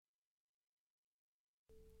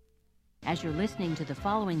As you're listening to the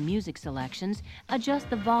following music selections, adjust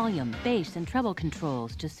the volume, bass, and treble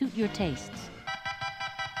controls to suit your tastes.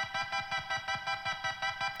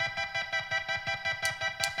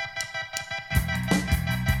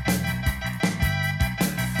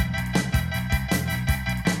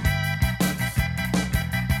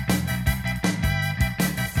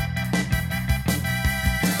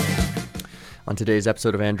 On today's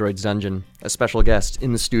episode of Android's Dungeon, a special guest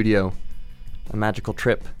in the studio, a magical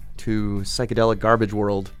trip to psychedelic garbage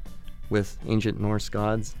world with ancient Norse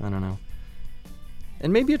gods, I don't know.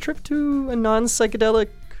 And maybe a trip to a non-psychedelic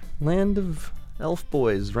land of elf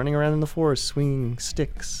boys running around in the forest swinging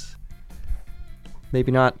sticks.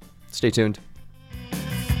 Maybe not. Stay tuned.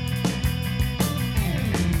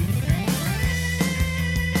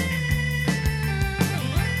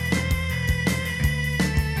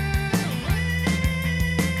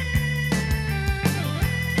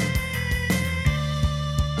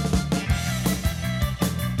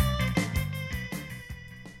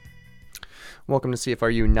 Welcome to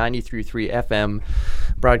CFRU 93.3 FM,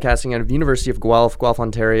 broadcasting out of the University of Guelph,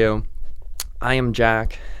 Ontario. I am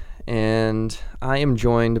Jack, and I am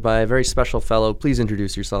joined by a very special fellow. Please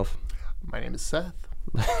introduce yourself. My name is Seth.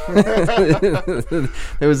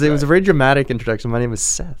 It was a very dramatic introduction. My name is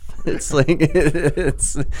Seth. It's like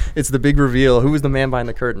it's the big reveal. Who was the man behind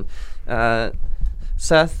the curtain?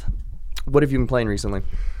 Seth, what have you been playing recently?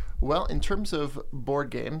 Well, in terms of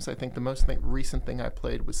board games, I think the most recent thing I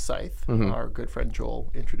played was Scythe. Mm-hmm. Our good friend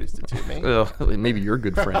Joel introduced it to me. Well, maybe you're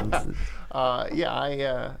good friends.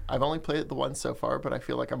 I've only played it the once so far, but I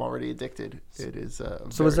feel like I'm already addicted. It is a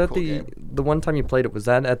So was that cool game. the one time you played it? Was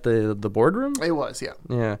that at the boardroom? It was, yeah.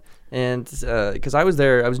 Yeah, and because I was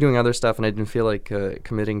there, I was doing other stuff, and I didn't feel like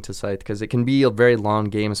committing to Scythe because it can be a very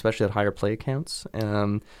long game, especially at higher play counts.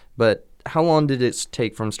 But how long did it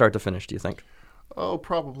take from start to finish, do you think? Oh,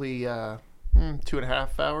 probably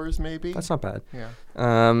 2.5 hours, maybe. That's not bad.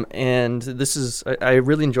 Yeah. And this is, I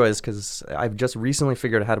really enjoy this because I've just recently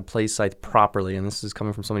figured out how to play Scythe properly, and this is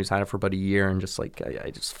coming from somebody who's had it for about a year, and just like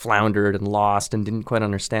I just floundered and lost and didn't quite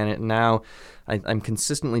understand it. And now I'm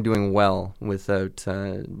consistently doing well without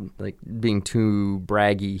like being too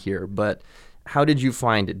braggy here. But how did you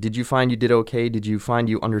find it? Did you find you did okay? Did you find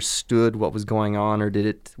you understood what was going on, or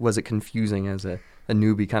was it confusing as a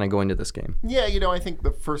newbie kind of going to this game? Yeah, I think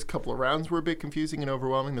the first couple of rounds were a bit confusing and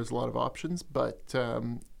overwhelming. There's a lot of options, but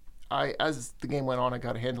as the game went on, I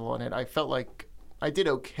got a handle on it. I felt like I did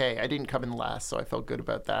okay. I didn't come in last, so I felt good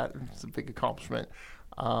about that. It's a big accomplishment.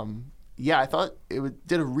 I thought it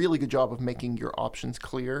did a really good job of making your options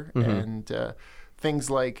clear, mm-hmm. and things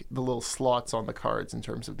like the little slots on the cards in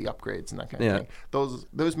terms of the upgrades and that kind of thing.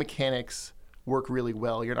 Those mechanics work really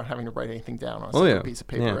well. You're not having to write anything down on a piece of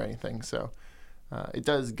paper or anything, so it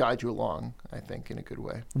does guide you along, I think, in a good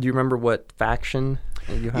way. Do you remember what faction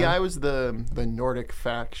you had? Yeah, I was the Nordic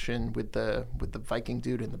faction with the Viking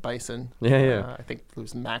dude and the bison. Yeah. I think it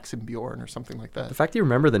was Max and Bjorn or something like that. The fact that you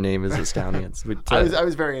remember the name is astounding. I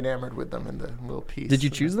was very enamored with them in the little piece. Did you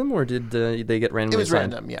choose them, or did they get randomly It was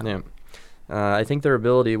assigned? random, yeah. I think their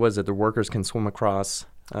ability was that the workers can swim across.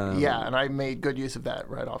 And I made good use of that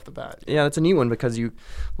right off the bat. Yeah, that's a neat one because a lot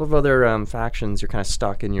of other factions, you're kind of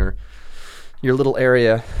stuck in your little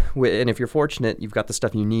area, and if you're fortunate, you've got the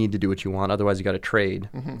stuff you need to do what you want. Otherwise, you got to trade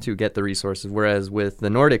to get the resources. Whereas with the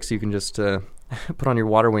Nordics, you can just put on your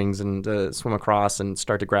water wings and swim across and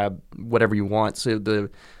start to grab whatever you want. So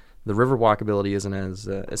the Riverwalk ability isn't as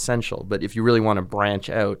essential. But if you really want to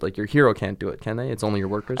branch out, like your hero can't do it, can they? It's only your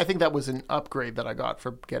workers? I think that was an upgrade that I got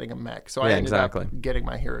for getting a mech. So I ended up getting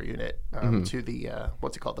my hero unit to the,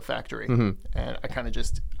 the factory. Mm-hmm. And I kind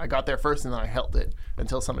of I got there first and then I held it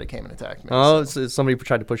until somebody came and attacked me. Oh, so somebody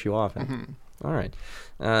tried to push you off. Mm-hmm. All right.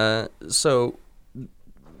 So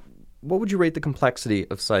what would you rate the complexity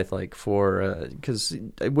of Scythe like for, because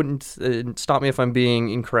it wouldn't stop me if I'm being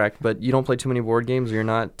incorrect, but you don't play too many board games, or you're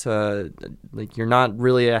not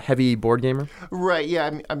really a heavy board gamer? Right, yeah,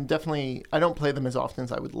 I'm definitely, I don't play them as often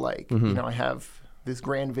as I would like. Mm-hmm. I have this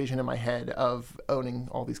grand vision in my head of owning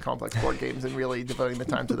all these complex board games and really devoting the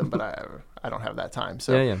time to them, but I don't have that time.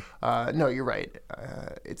 So, no, you're right.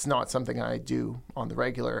 It's not something I do on the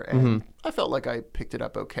regular, and I felt like I picked it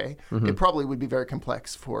up okay. Mm-hmm. It probably would be very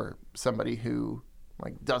complex for somebody who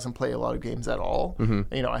doesn't play a lot of games at all.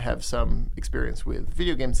 Mm-hmm. I have some experience with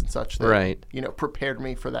video games and such that prepared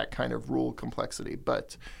me for that kind of rule complexity.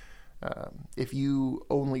 But if you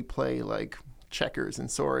only play checkers and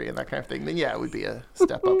sorry and that kind of thing, then it would be a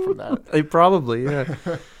step up from that. Probably,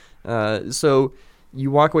 yeah. So you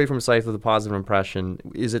walk away from Scythe with a positive impression.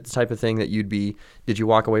 Is it the type of thing that did you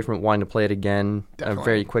walk away from it wanting to play it again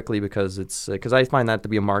very quickly because because I find that to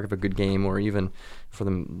be a mark of a good game, or even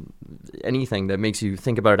for anything that makes you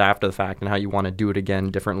think about it after the fact and how you want to do it again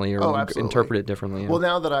differently or interpret it differently. Well,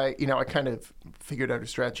 now that I kind of figured out a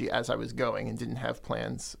strategy as I was going and didn't have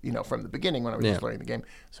plans, from the beginning when I was just learning the game.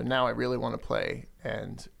 So now I really want to play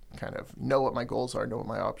and kind of know what my goals are, know what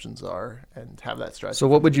my options are, and have that strategy. So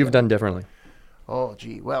what would you have done differently? Oh,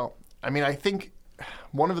 gee. Well, I mean, I think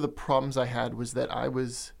one of the problems I had was that I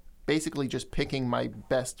was basically just picking my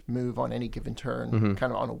best move on any given turn,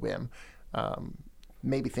 kind of on a whim,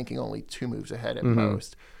 maybe thinking only 2 moves ahead at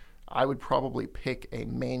most. I would probably pick a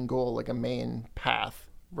main goal, like a main path,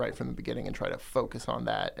 right from the beginning and try to focus on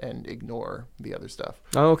that and ignore the other stuff.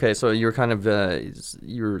 Oh, okay. So you're kind of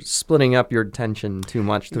you're splitting up your attention too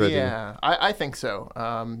much throughout the I think so.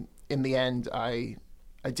 In the end, I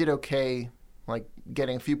did okay, like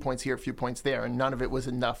getting a few points here, a few points there, and none of it was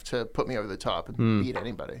enough to put me over the top and beat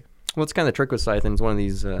anybody. Well, it's kind of the trick with Scythe, and it's one of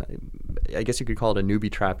these, I guess you could call it a newbie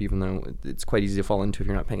trap, even though it's quite easy to fall into if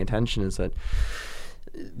you're not paying attention, is that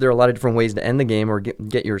there are a lot of different ways to end the game or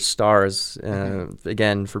get your stars.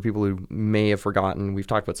 Again, for people who may have forgotten, we've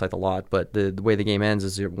talked about Scythe a lot, but the way the game ends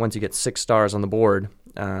is once you get 6 stars on the board,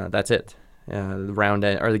 that's it.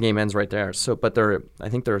 The game ends right there. So, but I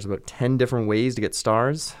think there's about 10 different ways to get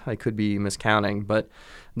stars. I could be miscounting, but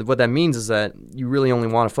what that means is that you really only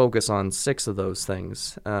want to focus on 6 of those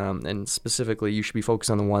things, and specifically, you should be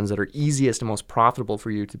focused on the ones that are easiest and most profitable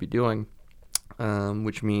for you to be doing.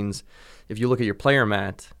 Which means if you look at your player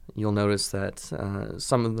mat, you'll notice that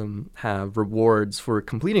some of them have rewards for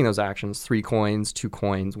completing those actions: 3 coins, 2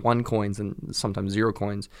 coins, 1 coins, and sometimes 0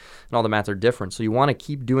 coins. And all the mats are different. So you want to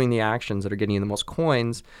keep doing the actions that are getting you the most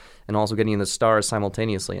coins and also getting you the stars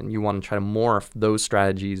simultaneously. And you want to try to morph those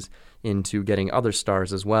strategies into getting other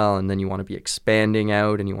stars as well. And then you want to be expanding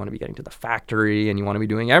out, and you want to be getting to the factory, and you want to be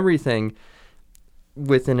doing everything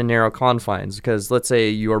within a narrow confines, because let's say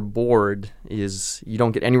your board is you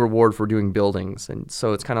don't get any reward for doing buildings, and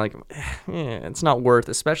so it's kind of like it's not worth,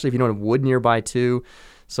 especially if you don't have wood nearby too,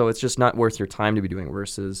 so it's just not worth your time to be doing,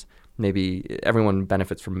 versus maybe everyone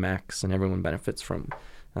benefits from mechs and everyone benefits from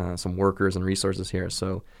some workers and resources here.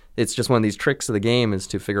 So it's just one of these tricks of the game is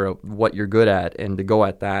to figure out what you're good at and to go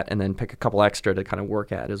at that, and then pick a couple extra to kind of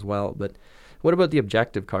work at as well. But what about the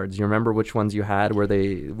objective cards? Do you remember which ones you had?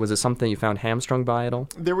 Was it something you found hamstrung by at all?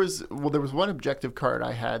 There was one objective card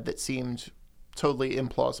I had that seemed totally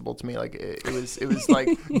implausible to me. Like it was like,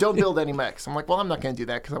 don't build any mechs. I'm like, well, I'm not going to do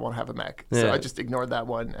that because I won't have a mech. Yeah. So I just ignored that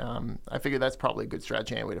one. I figured that's probably a good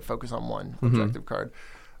strategy anyway, to focus on one objective card.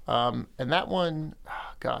 And that one,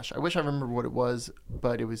 gosh, I wish I remember what it was,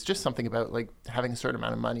 but it was just something about like having a certain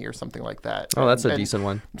amount of money or something like that. Oh, that's a decent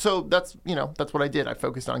one. So that's what I did. I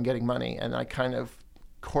focused on getting money, and I kind of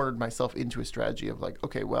cornered myself into a strategy of like,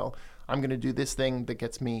 okay, well, I'm going to do this thing that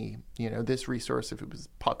gets me, this resource, if it was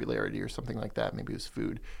popularity or something like that, maybe it was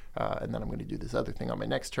food, and then I'm going to do this other thing on my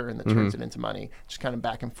next turn that turns it into money, just kind of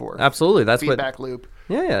back and forth. Absolutely, that's feedback loop.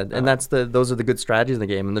 Yeah, and those are the good strategies in the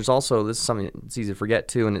game. And there's also, this is something that's easy to forget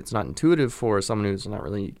too, and it's not intuitive for someone who's not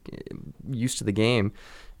really used to the game,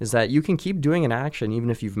 is that you can keep doing an action even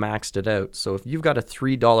if you've maxed it out. So if you've got a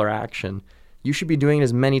 $3 action, you should be doing it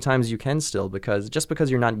as many times as you can still, because just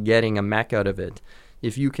because you're not getting a mech out of it,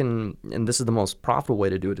 if you can, and this is the most profitable way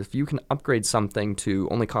to do it, if you can upgrade something to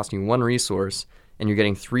only costing 1 resource and you're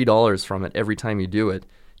getting $3 from it every time you do it,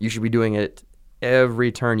 you should be doing it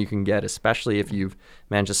every turn you can get, especially if you've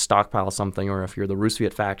managed to stockpile something, or if you're the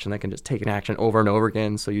Rusviet faction that can just take an action over and over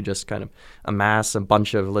again. So you just kind of amass a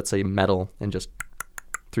bunch of, let's say, metal and just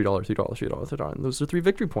 $3, $3, $3, $3. And those are 3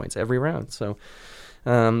 victory points every round. So,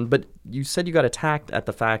 but you said you got attacked at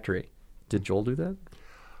the factory. Did Joel do that?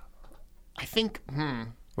 I think,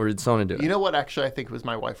 Or did Sona do it? You know what? Actually, I think it was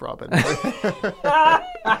my wife, Robin. I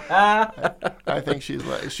think she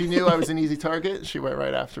knew I was an easy target. She went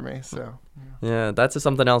right after me. So yeah, that's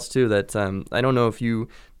something else too. That I don't know if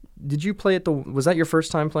did you play was that your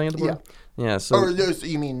first time playing at the board? Yeah. So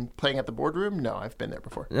you mean playing at the boardroom? No, I've been there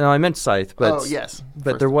before. No, I meant Scythe. But, yes.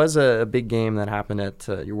 But there was a big game that happened at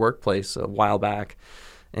your workplace a while back,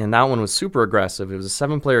 and that one was super aggressive. It was a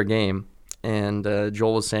 7-player game. And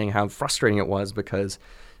Joel was saying how frustrating it was because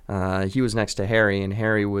he was next to Harry, and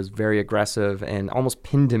Harry was very aggressive and almost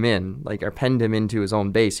pinned him into his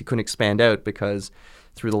own base. He couldn't expand out because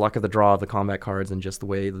through the luck of the draw of the combat cards and just the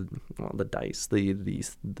way the dice,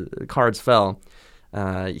 the cards fell,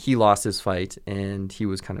 he lost his fight, and he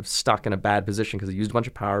was kind of stuck in a bad position because he used a bunch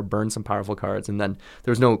of power, burned some powerful cards, and then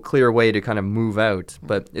there was no clear way to kind of move out.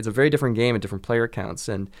 But it's a very different game at different player counts.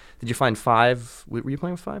 And did you find 5? Were you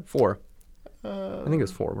playing with 5? 4? I think it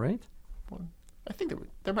was 4, right? I think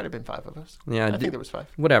there might have been 5 of us. Yeah, I think there was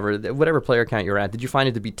 5. Whatever player count you're at. Did you find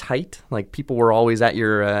it to be tight? Like people were always at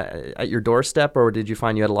your doorstep, or did you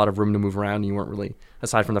find you had a lot of room to move around and you weren't really,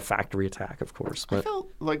 aside from the factory attack, of course? But I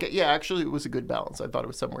felt like actually it was a good balance. I thought it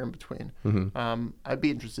was somewhere in between. Mm-hmm. I'd be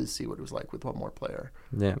interested to see what it was like with one more player.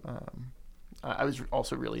 Yeah. I was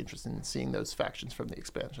also really interested in seeing those factions from the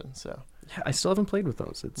expansion. So yeah, I still haven't played with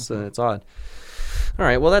those. It's odd. All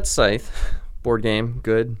right, well that's Scythe. Board game,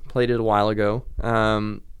 good. Played it a while ago.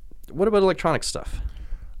 What about electronic stuff?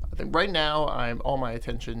 I think right now all my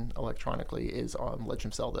attention electronically is on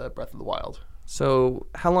Legend of Zelda Breath of the Wild. So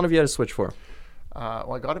how long have you had a Switch for?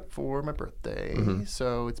 Well, I got it for my birthday, Mm-hmm.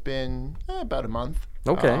 so it's been about a month.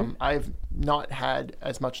 Okay. I've not had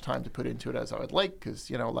as much time to put into it as I would like because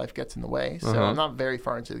life gets in the way. So I'm not very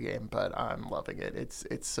far into the game, but I'm loving it.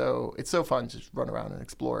 It's so fun to just run around and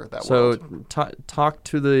explore that world. So talk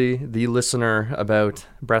to the listener about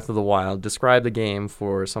Breath of the Wild. Describe the game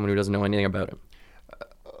for someone who doesn't know anything about it.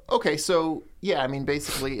 Okay, so yeah, I mean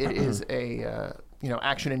basically it is a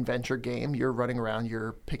action adventure game. You're running around,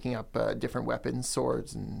 you're picking up different weapons,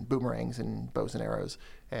 swords and boomerangs and bows and arrows,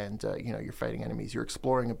 and you're fighting enemies. You're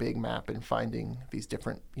exploring a big map and finding these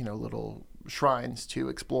different little shrines to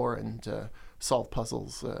explore and solve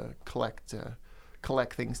puzzles, collect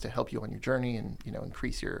things to help you on your journey, and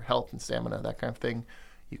increase your health and stamina, that kind of thing.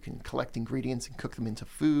 You can collect ingredients and cook them into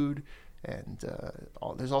food. And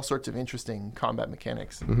there's all sorts of interesting combat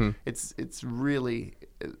mechanics. Mm-hmm. It's really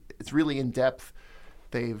in depth.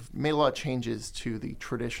 They've made a lot of changes to the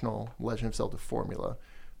traditional Legend of Zelda formula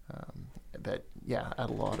that add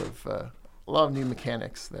a lot of new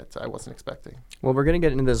mechanics that I wasn't expecting. Well, we're going to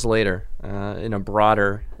get into this later in a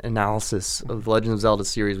broader analysis of the Legend of Zelda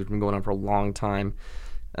series, which has been going on for a long time.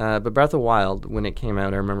 But Breath of the Wild, when it came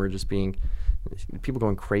out, I remember just being people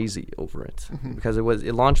going crazy over it because it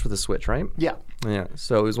launched with a Switch, right? Yeah. Yeah.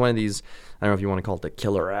 So it was one of these, I don't know if you want to call it the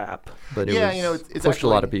killer app, but it it's pushed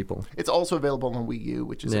actually a lot of people. It's also available on Wii U,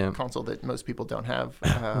 which is a console that most people don't have.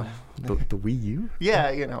 The Wii U? Yeah,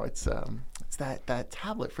 it's that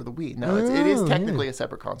tablet for the Wii. No, it is technically a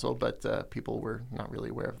separate console, but people were not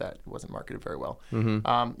really aware of that. It wasn't marketed very well.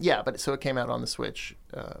 But so it came out on the Switch.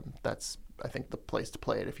 That's, I think, the place to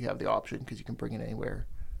play it if you have the option, because you can bring it anywhere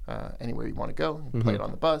you want to go. Play it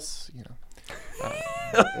on the bus,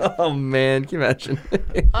 Oh man, can you imagine?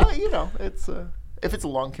 It's if it's a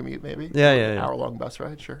long commute, maybe. Yeah. Hour-long bus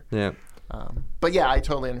ride, sure. Yeah. But yeah, I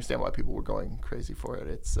totally understand why people were going crazy for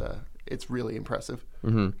it. It's really impressive.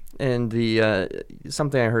 Mm-hmm. And the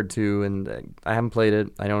something I heard too, and I haven't played it.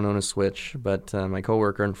 I don't own a Switch, but my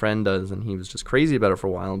coworker and friend does, and he was just crazy about it for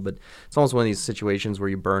a while. But it's almost one of these situations where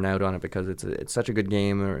you burn out on it because it's such a good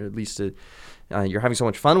game, or at least you're having so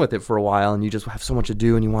much fun with it for a while, and you just have so much to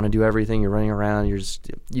do, and you want to do everything. You're running around.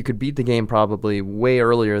 You could beat the game probably way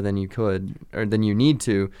earlier than you could, or than you need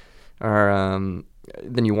to, or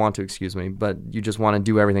than you want to. Excuse me, but you just want to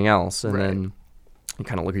do everything else, and then you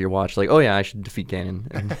kind of look at your watch like, oh yeah, I should defeat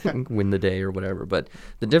Ganon and win the day or whatever. But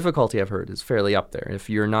the difficulty, I've heard, is fairly up there. If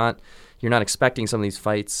you're not expecting some of these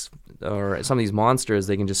fights or some of these monsters,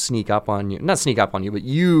 they can just sneak up on you. Not sneak up on you, but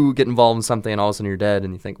you get involved in something and all of a sudden you're dead,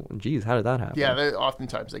 and you think, well, geez, how did that happen? Yeah,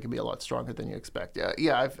 oftentimes they can be a lot stronger than you expect.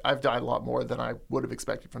 Yeah, I've died a lot more than I would have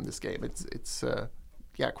expected from this game. It's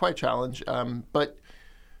quite a challenge.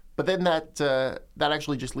 But then that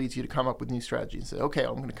actually just leads you to come up with new strategies. Say, okay,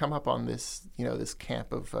 I'm going to come up on this this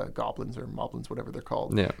camp of goblins or moblins, whatever they're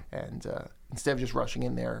called. Yeah. And instead of just rushing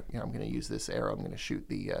in there, I'm going to use this arrow. I'm going to shoot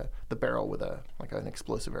the barrel with an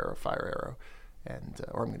explosive arrow, fire arrow,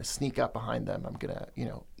 or I'm going to sneak up behind them. I'm going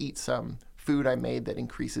to eat some food I made that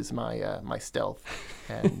increases my stealth,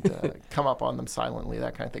 and come up on them silently,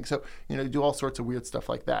 that kind of thing. So do all sorts of weird stuff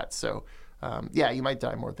like that. So. You might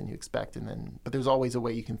die more than you expect, but there's always a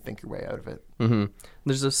way you can think your way out of it. Mm-hmm.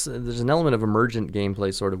 There's an element of emergent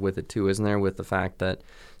gameplay sort of with it too, isn't there? With the fact that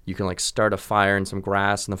you can start a fire in some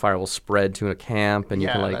grass, and the fire will spread to a camp, and you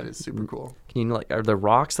can that is super cool. Can you are there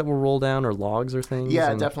rocks that will roll down, or logs or things?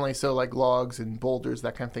 Yeah, definitely. So logs and boulders,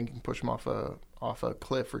 that kind of thing, you can push them off a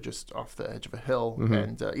cliff or just off the edge of a hill,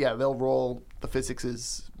 and they'll roll. The physics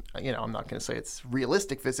is. I'm not going to say it's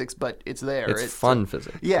realistic physics, but it's there. It's fun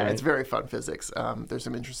physics. Yeah, right? It's very fun physics. There's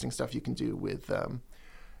some interesting stuff you can do with,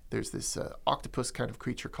 there's this octopus kind of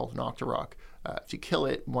creature called an Octorok. If you kill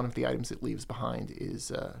it, one of the items it leaves behind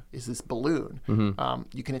is this balloon.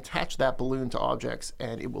 You can attach that balloon to objects,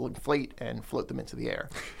 and it will inflate and float them into the air.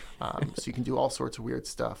 So you can do all sorts of weird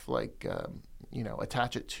stuff, like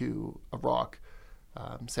attach it to a rock,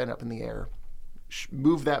 send it up in the air,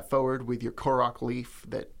 move that forward with your Korok leaf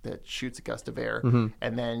that shoots a gust of air,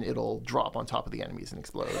 and then it'll drop on top of the enemies and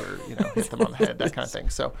explode, or hit them on the head, that kind of thing.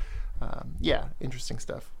 So, interesting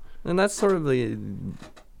stuff. And that's sort of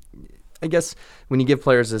I guess when you give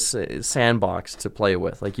players this sandbox to play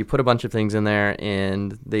with, like you put a bunch of things in there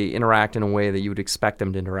and they interact in a way that you would expect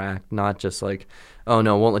them to interact, not just like, oh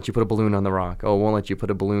no, won't let you put a balloon on the rock. Oh, won't let you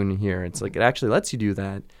put a balloon in here. It's like it actually lets you do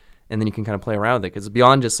that, and then you can kind of play around with it because it's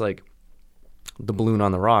beyond just like the balloon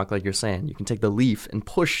on the rock, like you're saying. You can take the leaf and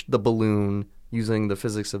push the balloon using the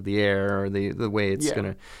physics of the air or the way it's going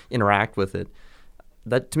to interact with it.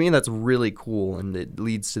 That to me, that's really cool, and it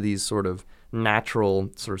leads to these sort of natural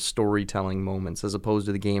sort of storytelling moments, as opposed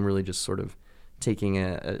to the game really just sort of taking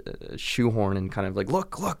a shoehorn and kind of like,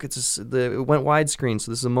 look, it went widescreen,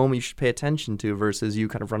 so this is a moment you should pay attention to, versus you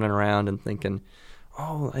kind of running around and thinking,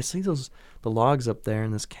 oh, I see the logs up there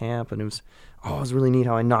in this camp, and it was really neat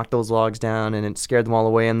how I knocked those logs down and it scared them all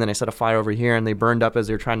away, and then I set a fire over here and they burned up as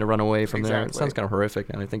they were trying to run away from there. It sounds kind of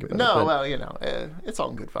horrific now I think about it. No, well, it's all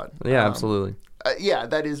in good fun. Yeah, absolutely.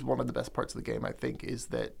 That is one of the best parts of the game, I think, is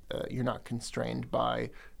that you're not constrained by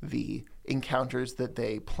the encounters that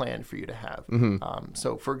they plan for you to have.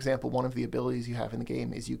 So, for example, one of the abilities you have in the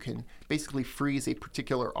game is you can basically freeze a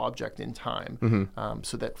particular object in time,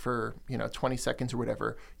 so that for 20 seconds or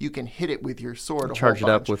whatever, you can hit it with your sword. Charge it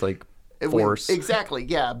up with like force. Exactly,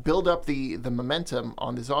 yeah. Build up the momentum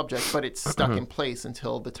on this object, but it's stuck in place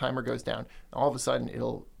until the timer goes down. All of a sudden,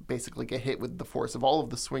 it'll basically get hit with the force of all of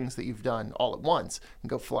the swings that you've done all at once and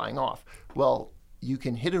go flying off. Well, you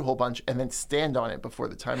can hit it a whole bunch and then stand on it before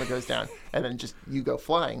the timer goes down, and then just you go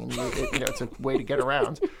flying, and it's a way to get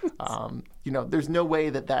around. There's no way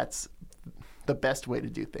that's the best way to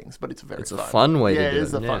do things, but it's a fun way to do it. Yeah, it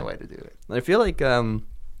is a fun way to do it. I feel like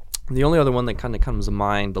the only other one that kind of comes to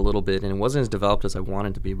mind a little bit, and it wasn't as developed as I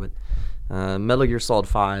wanted to be, but Metal Gear Solid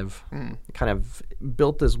 5 kind of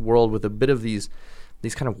built this world with a bit of these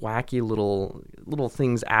kind of wacky little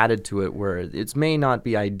things added to it, where it may not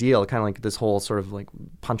be ideal, kind of like this whole sort of like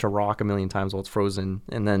punch a rock a million times while it's frozen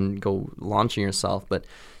and then go launching yourself, but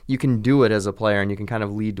you can do it as a player, and you can kind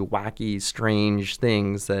of lead to wacky, strange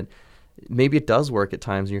things that maybe it does work at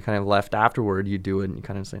times, and you're kind of left afterward, you do it, and you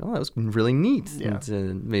kind of say, oh, that was really neat. Yeah.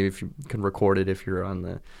 And maybe if you can record it if you're on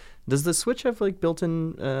the... Does the Switch have like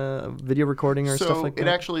built-in video recording or stuff like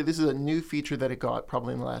that? This is a new feature that it got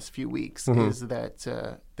probably in the last few weeks, is that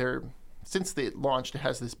since it launched, it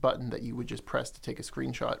has this button that you would just press to take a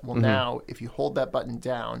screenshot. Well, now, if you hold that button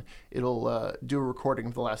down, it'll do a recording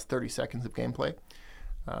of the last 30 seconds of gameplay.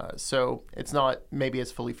 So it's not maybe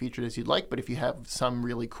as fully featured as you'd like, but if you have some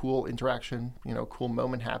really cool interaction, cool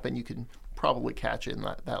moment happen, you can probably catch it in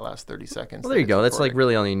that last 30 seconds. Well, there you go. That's like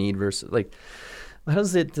really all you need versus like... How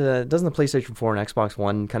does it? Doesn't the PlayStation 4 and Xbox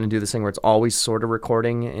One kind of do this thing where it's always sort of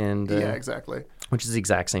recording? And yeah, exactly. Which is the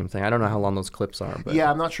exact same thing. I don't know how long those clips are. But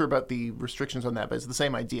yeah, I'm not sure about the restrictions on that, but it's the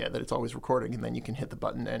same idea that it's always recording, and then you can hit the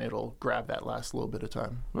button and it'll grab that last little bit of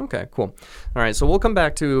time. Okay, cool. All right, so we'll come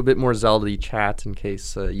back to a bit more Zelda chat in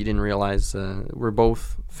case you didn't realize we're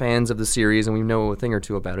both fans of the series and we know a thing or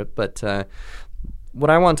two about it. But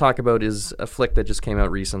what I want to talk about is a flick that just came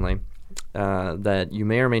out recently. That you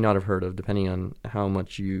may or may not have heard of, depending on how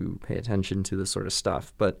much you pay attention to this sort of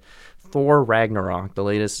stuff. But Thor Ragnarok, the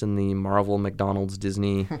latest in the Marvel, McDonald's,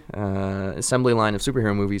 Disney assembly line of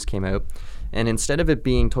superhero movies, came out. And instead of it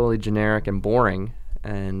being totally generic and boring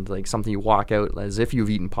and like something you walk out as if you've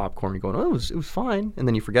eaten popcorn, you're going, oh, it was fine, and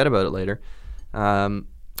then you forget about it later.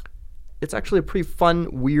 It's actually a pretty fun,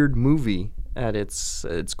 weird movie at its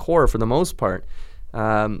core for the most part.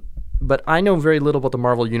 But I know very little about the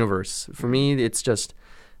Marvel Universe. For me, it's just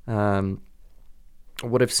what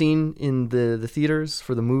I've seen in the theaters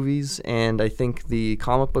for the movies, and I think the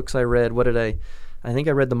comic books I read. I think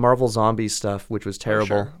I read the Marvel Zombies stuff, which was terrible.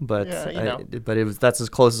 Sure. But yeah, that's as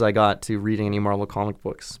close as I got to reading any Marvel comic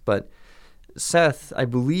books. But Seth, I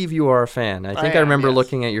believe you are a fan. I think I remember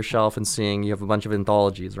looking at your shelf and seeing you have a bunch of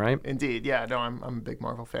anthologies, right? Indeed, yeah. No, I'm a big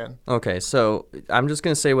Marvel fan. Okay, so I'm just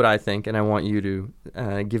going to say what I think, and I want you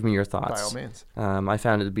to give me your thoughts. By all means. I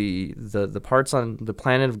found it to be the parts on the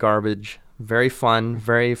Planet of Garbage, very fun,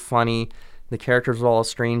 very funny. The characters are all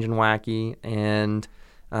strange and wacky, and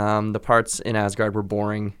The parts in Asgard were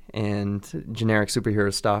boring and generic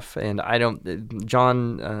superhero stuff. And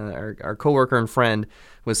John, our coworker and friend,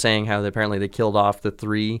 was saying how apparently they killed off the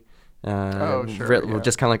 3.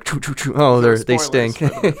 Just kind of like, they stink.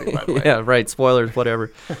 Movie, by the way. Yeah, right. Spoilers,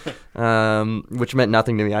 whatever. Which meant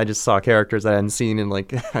nothing to me. I just saw characters I hadn't seen in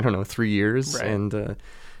 3 years. Right. And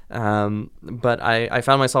but I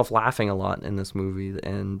found myself laughing a lot in this movie,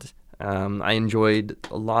 and I enjoyed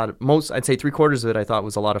a lot. I'd say 3/4 of it I thought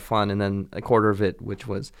was a lot of fun, and then 1/4 of it, which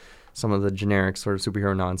was some of the generic sort of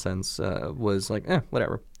superhero nonsense, was like,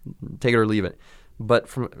 whatever, take it or leave it. But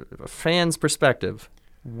from a fan's perspective,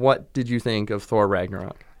 what did you think of Thor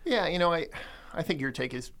Ragnarok? Yeah, I think your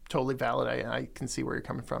take is totally valid. I can see where you're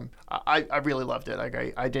coming from. I really loved it.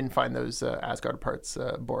 Like I didn't find those Asgard parts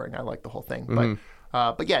boring. I liked the whole thing. Mm-hmm.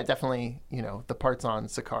 But yeah, definitely, the parts on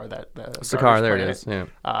Sakaar Sakaar, there it is. Yeah.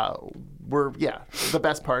 Were the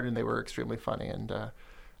best part, and they were extremely funny and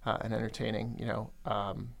entertaining.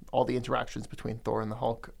 All the interactions between Thor and the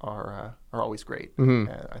Hulk are always great.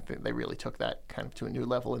 Mm-hmm. I think they really took that kind of to a new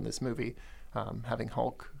level in this movie. Having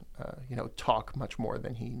Hulk, talk much more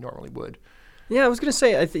than he normally would. Yeah, I was gonna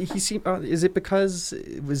say, he seemed. Is it because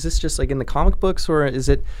was this just like in the comic books, or is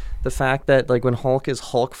it the fact that like when Hulk is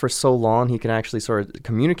Hulk for so long, he can actually sort of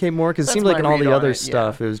communicate more? Because it seemed like in all the other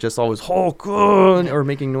stuff, it was just always Hulk or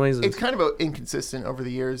making noises. It's kind of inconsistent over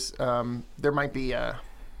the years. There might be a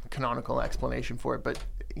canonical explanation for it, but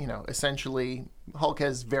essentially, Hulk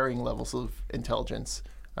has varying levels of intelligence,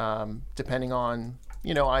 depending on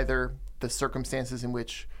either the circumstances in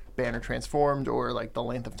which Banner transformed or like the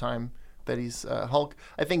length of time that he's Hulk.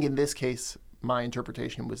 I think in this case, my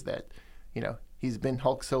interpretation was that, he's been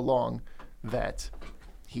Hulk so long that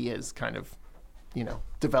he has kind of,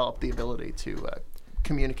 developed the ability to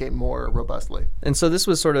communicate more robustly. And so this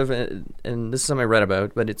was sort of, and this is something I read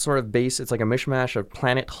about, but it's sort of it's like a mishmash of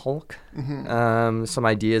Planet Hulk. Mm-hmm. Some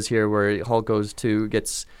ideas here where Hulk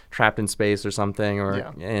gets trapped in space or something,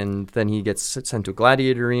 and then he gets sent to a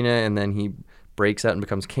gladiator arena, and then he breaks out and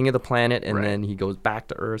becomes king of the planet, and then he goes back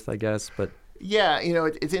to Earth, I guess. But yeah,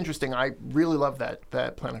 it's interesting. I really love that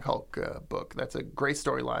Planet Hulk book. That's a great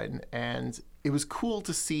storyline, and it was cool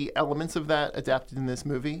to see elements of that adapted in this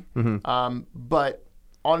movie. Mm-hmm. But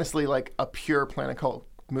honestly, like a pure Planet Hulk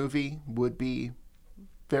movie would be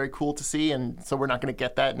very cool to see, and so we're not going to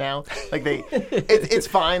get that now. Like it's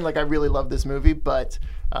fine. Like I really love this movie, but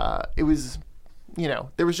it was,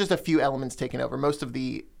 there was just a few elements taken over. Most of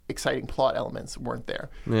the exciting plot elements weren't there.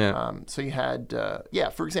 Yeah. So you had,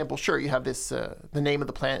 for example, you have this, the name of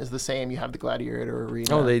the planet is the same. You have the gladiator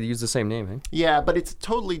arena. Oh, they use the same name, eh? Yeah, but it's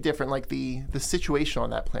totally different. Like the situation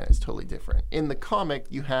on that planet is totally different. In the comic,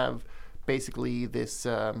 you have basically this,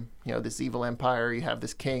 this evil empire. You have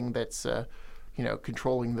this king that's,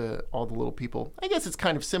 controlling all the little people. I guess it's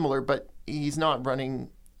kind of similar, but he's not running,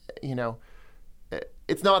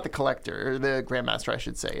 it's not the Collector, or the Grandmaster, I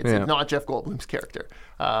should say. It's not Jeff Goldblum's character.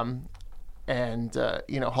 Hulk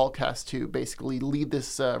has to basically lead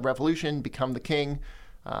this revolution, become the king,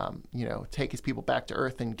 take his people back to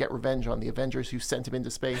Earth and get revenge on the Avengers who sent him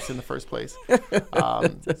into space in the first place. So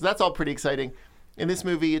that's all pretty exciting. In this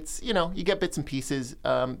movie, it's, you get bits and pieces.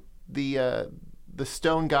 The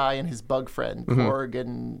stone guy and his bug friend, Korg,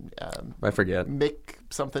 and I forget. Mick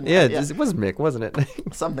something. Yeah, it was Mick, wasn't it?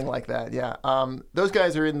 Something like that, yeah. Those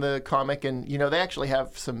guys are in the comic, and, they actually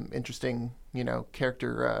have some interesting,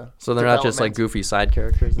 character So they're not just like goofy side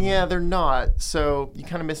characters? Yeah, they're not. So you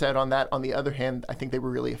kind of miss out on that. On the other hand, I think they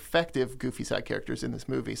were really effective goofy side characters in this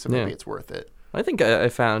movie, so maybe it's worth it. I think I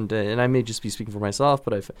found, and I may just be speaking for myself,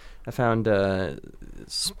 but I found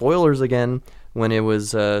spoilers again when it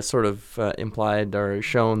was sort of implied or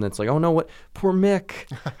shown that's like, oh no, what, poor Mick,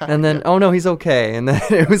 and then oh no, he's okay, and then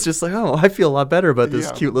it was just like, oh, I feel a lot better about this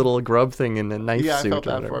cute little grub thing in a knife suit. Yeah, I felt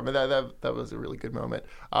that for him, but that was a really good moment.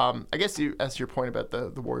 I guess as to your point about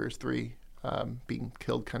the Warriors 3 being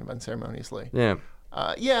killed kind of unceremoniously. Yeah.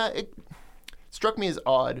 It struck me as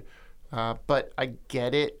odd. But I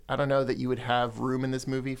get it. I don't know that you would have room in this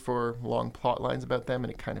movie for long plot lines about them,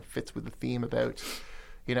 and it kind of fits with the theme about,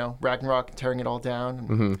 Ragnarok and tearing it all down.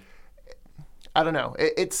 Mm-hmm. I don't know.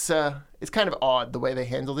 It's kind of odd the way they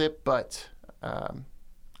handled it, but I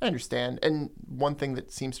understand. And one thing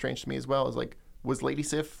that seems strange to me as well is like, was Lady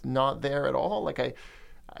Sif not there at all? Like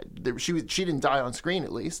she didn't die on screen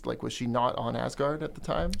at least. Like, was she not on Asgard at the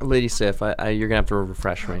time? Lady Sif, you're gonna have to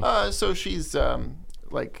refresh me. So she's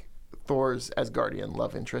like Thor's Asgardian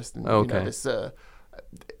love interest, and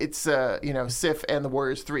it's Sif and the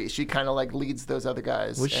Warriors 3. She kind of like leads those other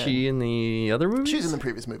guys. Was she in the other movies? She's in the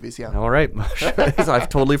previous movies, yeah. All right, I've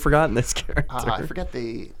totally forgotten this character. I forget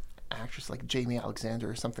actress like Jamie Alexander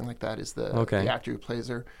or something like that is the actor who plays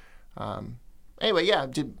her. Anyway, yeah,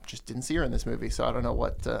 just didn't see her in this movie, so I don't know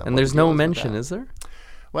what. And there's no mention, is there?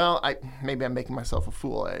 Well, maybe I'm making myself a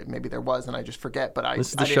fool. Maybe there was, and I just forget. But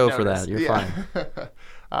this is the show for that. You're fine.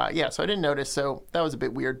 So I didn't notice. So that was a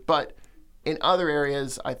bit weird. But in other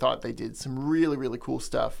areas, I thought they did some really, really cool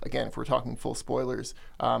stuff. Again, if we're talking full spoilers,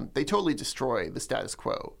 they totally destroy the status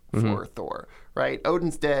quo for Thor. Right?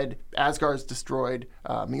 Odin's dead. Asgard's destroyed.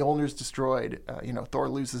 Mjolnir's destroyed. Thor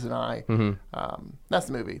loses an eye. That's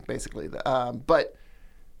the movie, basically. But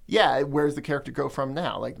yeah, where's the character go from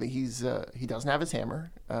now? Like he doesn't have his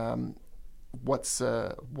hammer.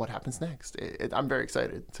 What happens next? I'm very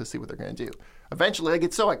excited to see what they're going to do. Eventually, like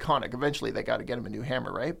it's so iconic. Eventually, they got to get him a new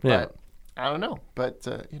hammer, right? Yeah. But I don't know. But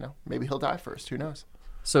maybe he'll die first. Who knows?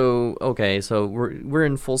 So we're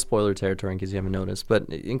in full spoiler territory in case you haven't noticed. But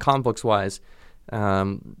in comic books wise, he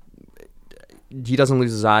doesn't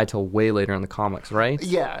lose his eye till way later in the comics, right?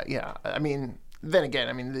 Yeah. I mean. Then again,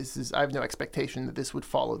 I mean, I have no expectation that this would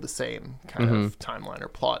follow the same kind of timeline or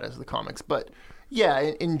plot as the comics. But yeah,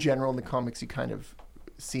 in general, in the comics, you kind of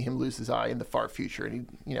see him lose his eye in the far future, and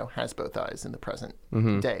he, has both eyes in the present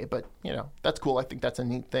day. But that's cool. I think that's a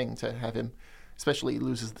neat thing to have him, especially he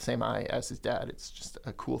loses the same eye as his dad. It's just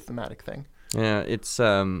a cool thematic thing. Yeah, it's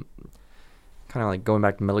kind of like going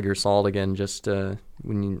back to Metal Gear Solid again. Just did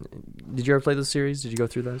you ever play the series? Did you go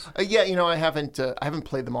through those? Yeah, I haven't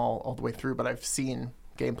played them all the way through, but I've seen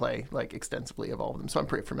gameplay like extensively of all of them, so I'm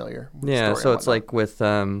pretty familiar with the story so it's like with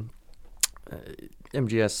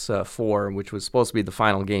MGS 4, which was supposed to be the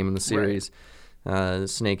final game in the series. Right.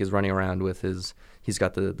 Snake is running around with he's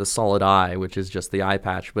got the solid eye, which is just the eye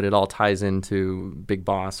patch, but it all ties into Big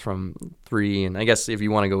Boss from 3, and I guess if you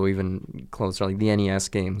want to go even closer, like the NES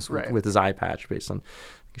games with his eye patch based on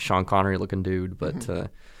Sean Connery looking dude. But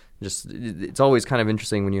it's always kind of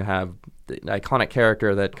interesting when you have the iconic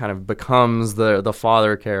character that kind of becomes the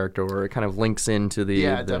father character, or it kind of links into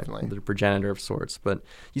the progenitor of sorts. But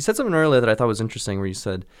you said something earlier that I thought was interesting, where you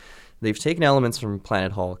said they've taken elements from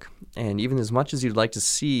Planet Hulk, and even as much as you'd like to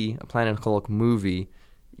see a Planet Hulk movie,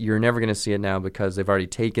 you're never going to see it now because they've already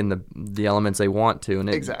taken the elements they want to. And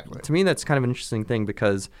exactly. To me, that's kind of an interesting thing,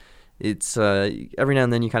 because it's every now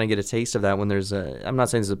and then you kind of get a taste of that when there's I'm not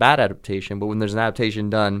saying it's a bad adaptation, but when there's an adaptation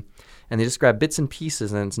done and they just grab bits and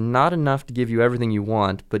pieces and it's not enough to give you everything you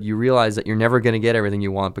want, but you realize that you're never going to get everything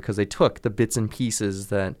you want because they took the bits and pieces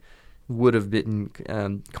that would have been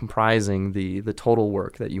comprising the total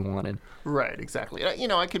work that you wanted. Right, exactly.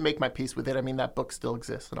 I could make my peace with it. I mean, that book still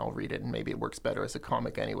exists, and I'll read it, and maybe it works better as a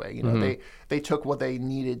comic anyway. They took what they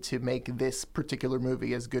needed to make this particular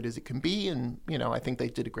movie as good as it can be, and I think they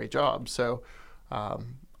did a great job. So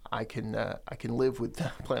I can live with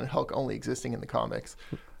Planet Hulk only existing in the comics.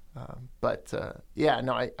 I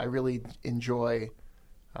really enjoy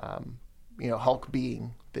Hulk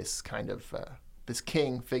being this kind of this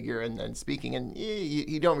king figure and speaking, and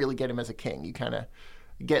you don't really get him as a king. You kind of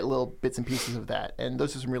get little bits and pieces of that, and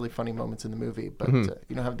those are some really funny moments in the movie, but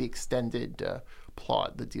you don't have the extended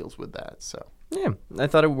plot that deals with that. So yeah, I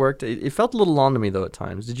thought it worked. It felt a little long to me though at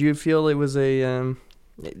times. Did you feel it was a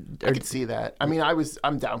I could see that. I mean,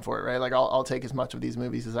 I'm down for it, right? Like I'll take as much of these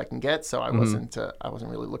movies as I can get, so I wasn't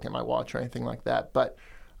really looking at my watch or anything like that, but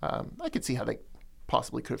I could see how they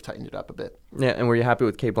possibly could have tightened it up a bit. Yeah, and were you happy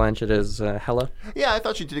with Cate Blanchett as Hela? Yeah, I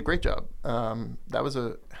thought she did a great job. That was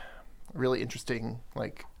a really interesting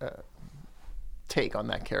take on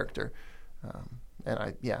that character, and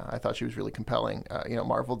I thought she was really compelling.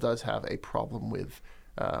 Marvel does have a problem with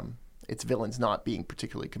its villains not being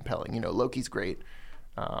particularly compelling. Loki's great.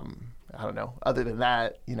 I don't know. Other than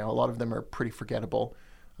that, a lot of them are pretty forgettable.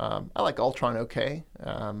 I like Ultron okay.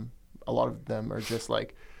 A lot of them are just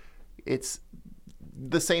like it's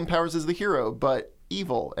the same powers as the hero, but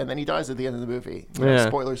evil, and then he dies at the end of the movie.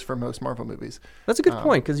 Spoilers for most Marvel movies. That's a good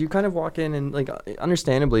point, because you kind of walk in and, like,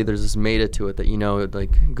 understandably, there's this meta to it that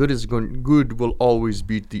good will always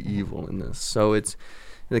beat the evil in this. So it's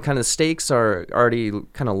the kind of stakes are already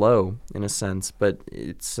kind of low in a sense, but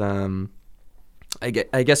it's I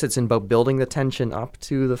guess it's about building the tension up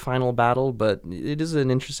to the final battle. But it is an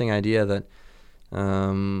interesting idea that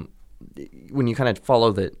when you kind of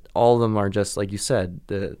follow that, all of them are just like you said,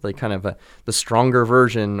 the stronger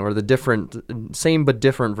version or the same but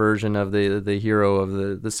different version of the hero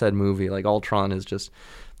of the said movie. Like Ultron is just,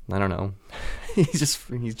 I don't know, he's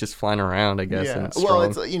just flying around, I guess. Yeah. And well,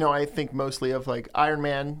 it's I think mostly of like Iron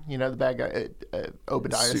Man, the bad guy,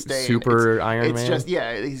 Obadiah Stane. Super Iron Man. It's just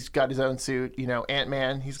he's got his own suit.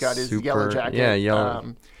 Ant-Man, he's got his yellow jacket. Yeah,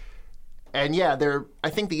 yellow. And I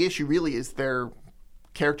think the issue really is they're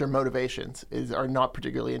character motivations are not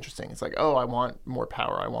particularly interesting. It's like, oh, I want more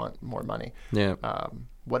power, I want more money. Yeah.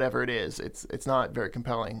 Whatever it is, it's not very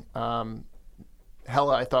compelling.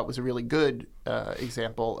 Hela, I thought, was a really good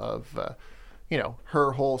example of,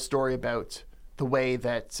 her whole story about the way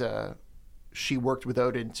that she worked with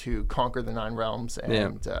Odin to conquer the 9 realms,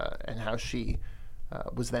 and how she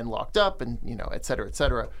was then locked up, and et cetera, et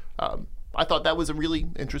cetera. I thought that was a really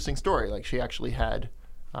interesting story. Like, she actually had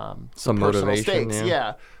some personal motivation, stakes.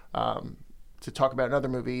 Yeah. To talk about another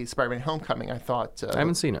movie, Spider-Man: Homecoming, I thought I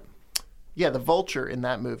haven't seen it. Yeah, the Vulture in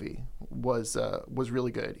that movie was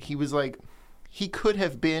really good. He was like, he could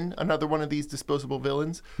have been another one of these disposable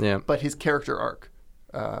villains. Yeah. But his character arc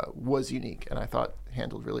was unique, and I thought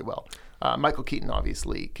handled really well. Michael Keaton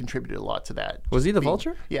obviously contributed a lot to that. Was he the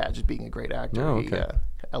Vulture? Yeah, just being a great actor. Oh, okay.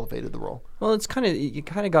 He elevated the role. Well, you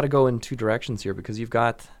kind of got to go in 2 directions here, because you've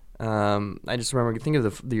got I just remember, think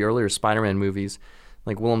of the earlier Spider-Man movies,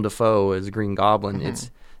 like Willem Dafoe as Green Goblin. Mm-hmm.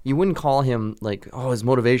 You wouldn't call him like, oh, his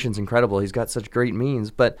motivation's incredible, he's got such great means,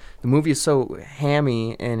 but the movie is so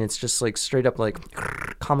hammy, and it's just like straight up like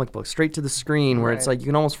comic book, straight to the screen, where it's like you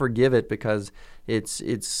can almost forgive it, because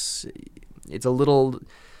it's a little.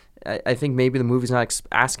 I think maybe the movie's not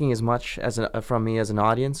asking as much from me as an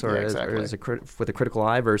audience, or, exactly. with a critical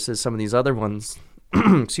eye, versus some of these other ones.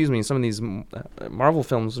 Excuse me. Some of these Marvel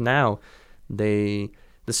films now, the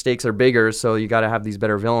stakes are bigger, so you got to have these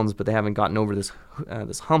better villains, but they haven't gotten over this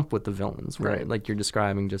hump with the villains, right? Like you're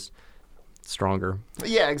describing, just stronger.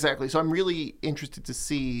 Yeah, exactly. So I'm really interested to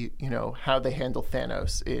see, how they handle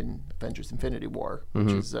Thanos in Avengers: Infinity War,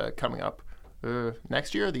 which is coming up.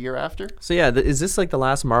 Next year or the year after? So yeah, is this like the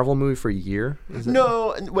last Marvel movie for a year?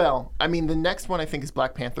 No, well, I mean, the next one I think is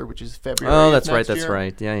Black Panther, which is February. Oh, that's right,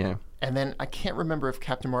 year. Yeah. And then I can't remember if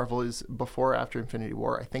Captain Marvel is before or after Infinity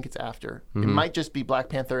War. I think it's after. It might just be Black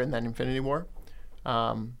Panther and then Infinity War.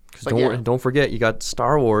 Don't forget, you got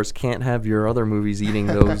Star Wars. Can't have your other movies eating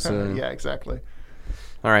those. Yeah, exactly.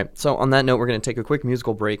 All right. So on that note, we're going to take a quick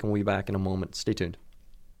musical break, and we'll be back in a moment. Stay tuned.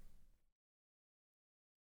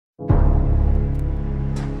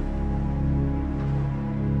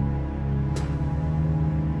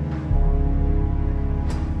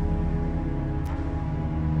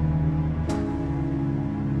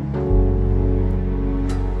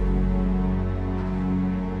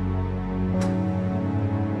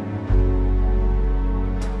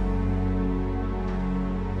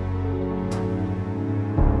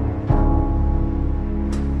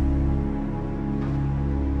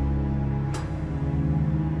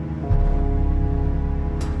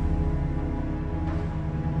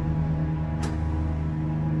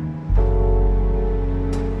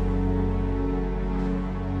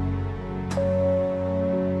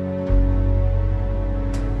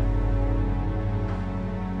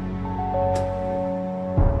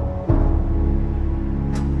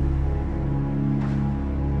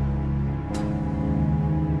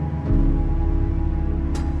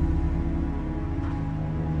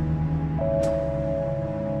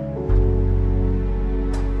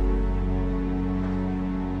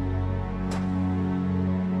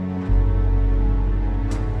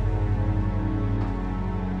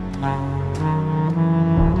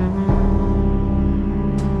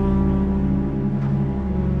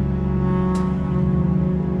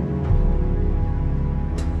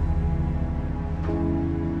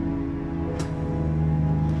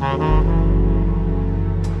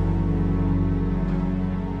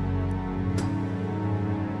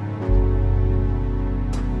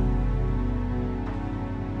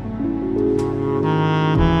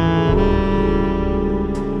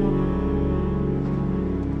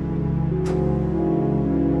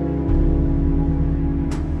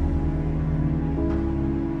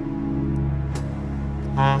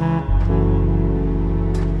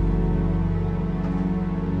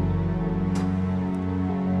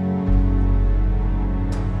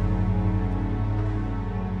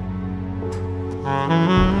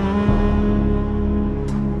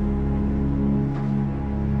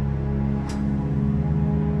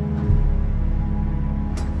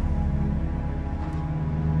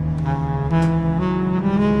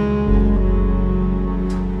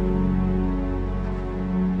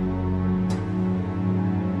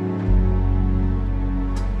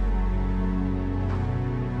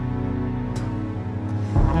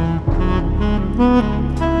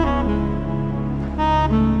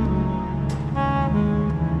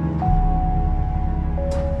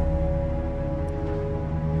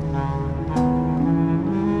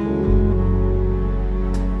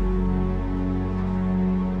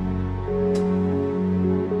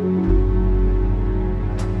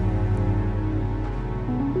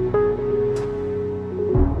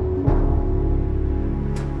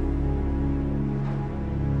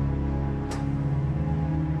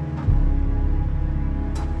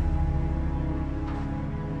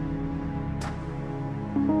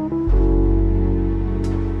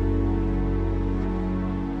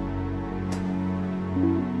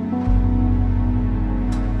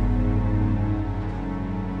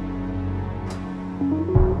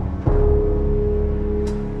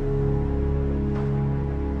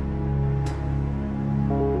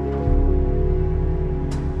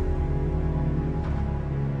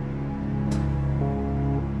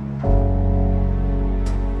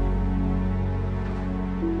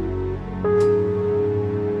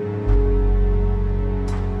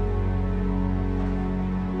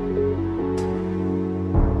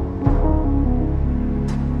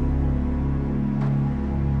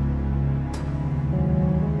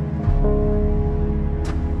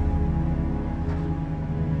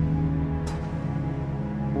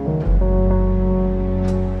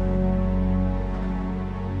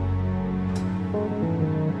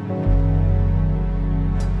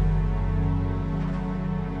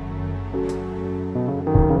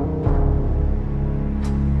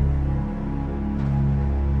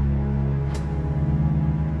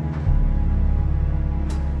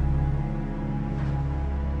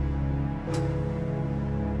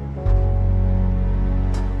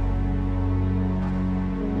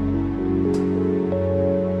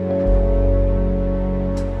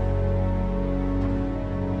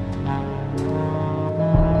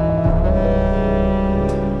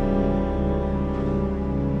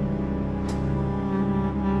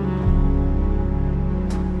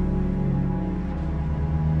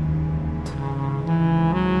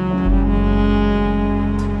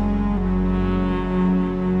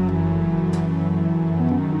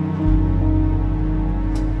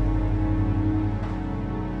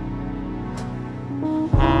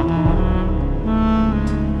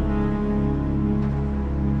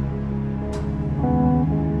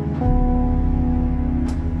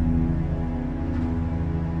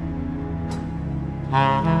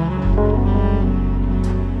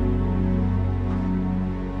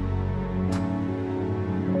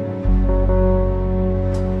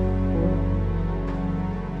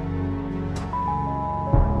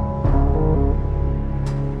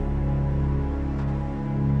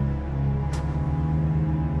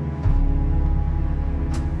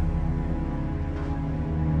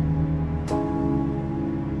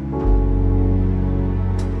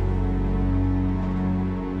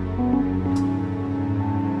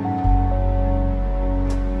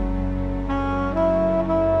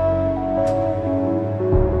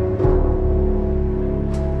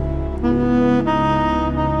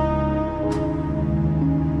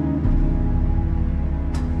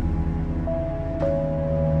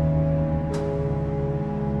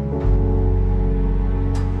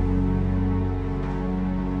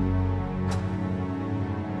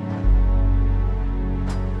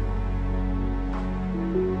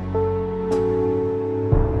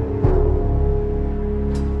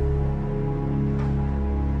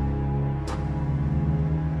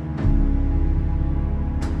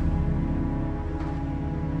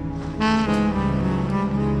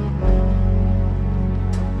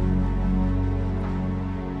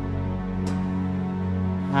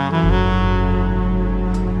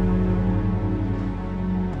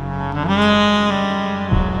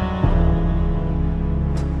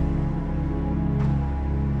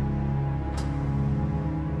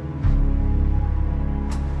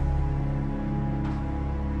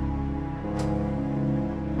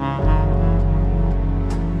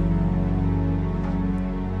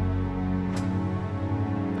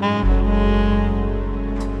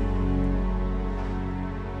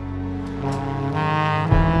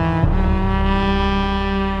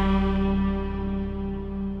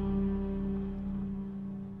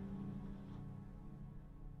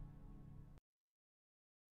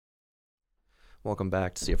 Welcome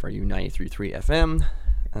back to CFRU 93.3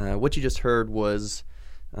 FM. What you just heard was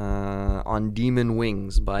On Demon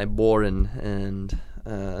Wings by Boren and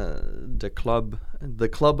the Club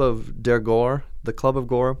of Der Gore, the Club of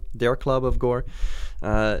Gore, their Club of Gore.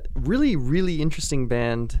 Really, really interesting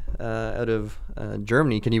band out of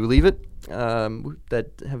Germany. Can you believe it?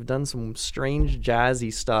 That have done some strange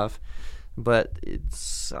jazzy stuff. But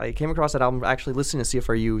I came across that album actually listening to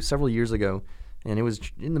CFRU several years ago. And it was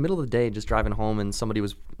in the middle of the day, just driving home, and some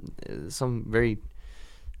very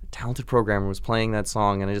talented programmer was playing that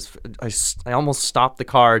song, and I almost stopped the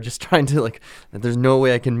car just trying to, there's no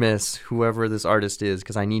way I can miss whoever this artist is,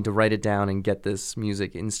 because I need to write it down and get this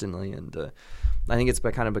music instantly. And I think it's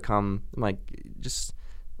kind of become just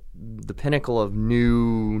the pinnacle of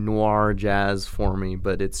new noir jazz for me,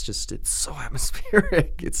 but it's so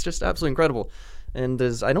atmospheric. It's just absolutely incredible. And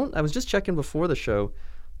I was just checking before the show.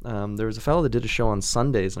 There was a fellow that did a show on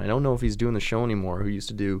Sundays, and I don't know if he's doing the show anymore, who used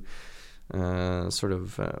to do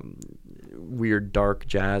weird dark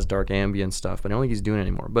jazz, dark ambient stuff, but I don't think he's doing it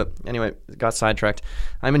anymore. But anyway, got sidetracked.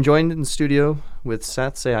 I'm enjoying it in the studio with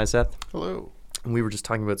Seth. Say hi, Seth. Hello. And we were just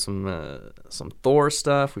talking about some Thor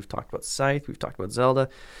stuff. We've talked about Scythe. We've talked about Zelda.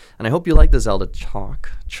 And I hope you like the Zelda talk,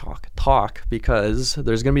 because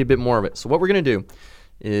there's going to be a bit more of it. So what we're going to do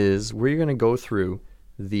is we're going to go through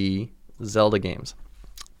the Zelda games.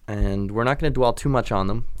 And we're not going to dwell too much on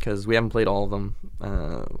them because we haven't played all of them.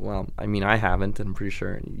 I haven't, and I'm pretty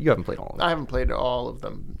sure you haven't played all of them. I haven't played all of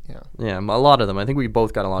them, yeah. Yeah, a lot of them. I think we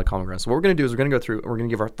both got a lot of common ground. So what we're going to do is we're going to go through and we're going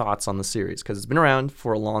to give our thoughts on the series because it's been around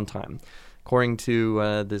for a long time. According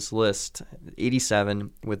to this list,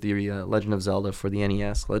 87 with the Legend of Zelda for the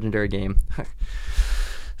NES, legendary game.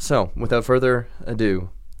 So, without further ado,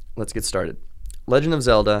 let's get started. Legend of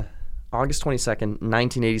Zelda, August 22nd,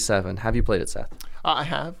 1987. Have you played it, Seth? I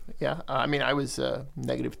have, yeah. I was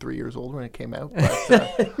 -3 years old when it came out,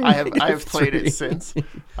 but I have played it since.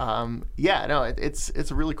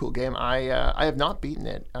 It's a really cool game. I have not beaten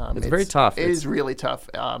it. It's very tough. It is really tough.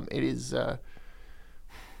 It is. I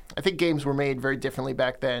think games were made very differently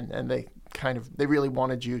back then, and they really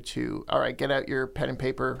wanted you to, all right, get out your pen and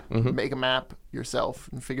paper, make a map yourself,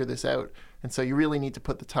 and figure this out. And so you really need to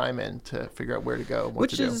put the time in to figure out where to go and what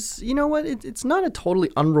to do. Which is, you know what, it's not a totally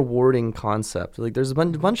unrewarding concept. There's a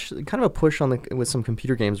bunch, kind of a push with some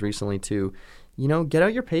computer games recently to, get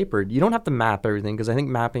out your paper. You don't have to map everything because I think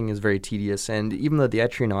mapping is very tedious. And even the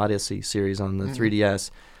Etrian Odyssey series on the 3DS,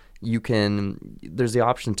 there's the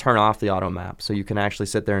option to turn off the auto map so you can actually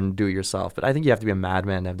sit there and do it yourself. But I think you have to be a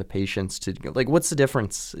madman to have the patience to go. What's the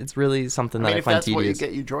difference? It's really something that I find tedious. That's what you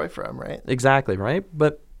get you joy from, right? Exactly, right?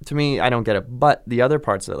 But to me, I don't get it. But the other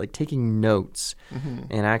parts of it, like taking notes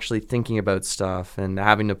and actually thinking about stuff and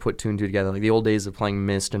having to put two and two together, like the old days of playing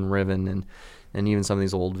Myst and Riven and even some of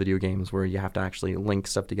these old video games where you have to actually link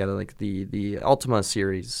stuff together, like the Ultima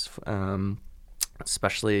series,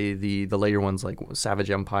 especially the later ones like Savage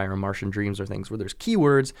Empire and Martian Dreams or things where there's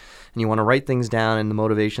keywords and you want to write things down and the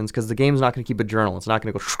motivations because the game's not going to keep a journal. It's not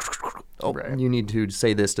going to go, right. You need to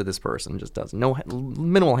say this to this person. It just doesn't. No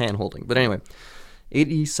minimal hand-holding. But anyway,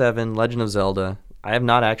 87, Legend of Zelda. I have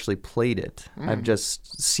not actually played it. I've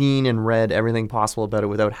just seen and read everything possible about it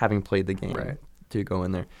without having played the game to go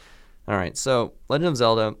in there. All right, so Legend of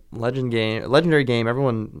Zelda, legendary game.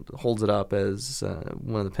 Everyone holds it up as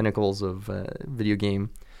one of the pinnacles of video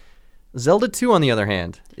game. Zelda 2, on the other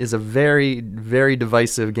hand, is a very, very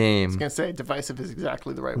divisive game. I was going to say divisive is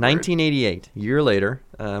exactly the right word. 1988, a year later,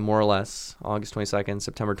 more or less, August 22nd,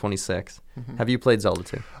 September 26th. Have you played Zelda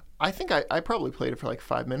 2? I think I probably played it for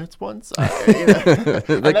 5 minutes once.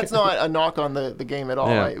 And that's not a knock on the game at all.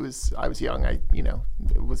 Yeah. I was young. It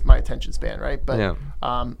was my attention span, right? But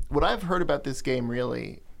what I've heard about this game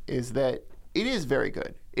really is that it is very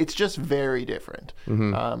good. It's just very different.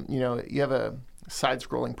 You have a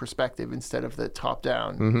side-scrolling perspective instead of the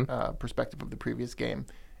top-down perspective of the previous game,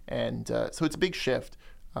 and so it's a big shift.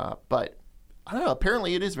 But I don't know.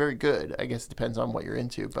 Apparently, it is very good. I guess it depends on what you're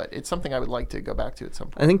into, but it's something I would like to go back to at some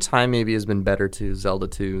point. I think time maybe has been better to Zelda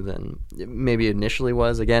 2 than it maybe initially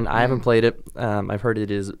was. Again, I haven't played it. I've heard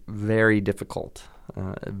it is very difficult,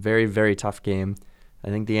 a very, very tough game. I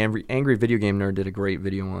think the Angry Video Game Nerd did a great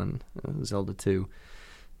video on Zelda 2,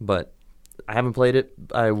 but I haven't played it.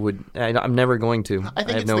 I'm never going to.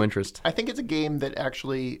 I have no interest. I think it's a game that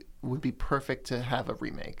actually would be perfect to have a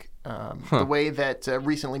remake. The way that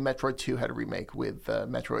recently Metroid 2 had a remake with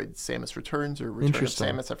Metroid Samus Returns or Return of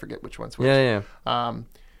Samus. I forget which one's which. Yeah.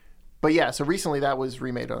 But yeah, so recently that was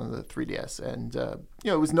remade on the 3DS, and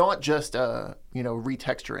it was not just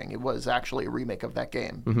retexturing; it was actually a remake of that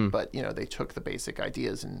game. Mm-hmm. But they took the basic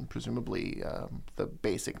ideas and presumably the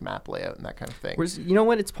basic map layout and that kind of thing. Whereas, you know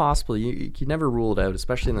what? It's possible. You never rule it out,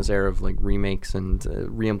 especially in this era of like remakes and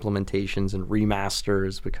re-implementations and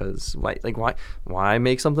remasters. Because why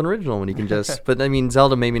make something original when you can just? But I mean,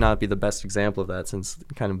 Zelda maybe not be the best example of that, since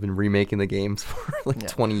it's kind of been remaking the games for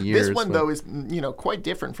 20 years. This one though is quite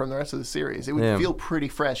different from the rest of the series. It would feel pretty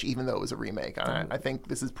fresh, even though it was a remake. I think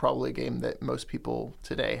this is probably a game that most people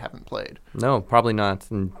today haven't played. No, probably not.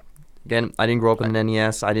 And again, I didn't grow up in an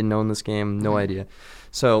NES. I didn't own this game. No idea.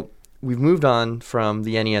 So we've moved on from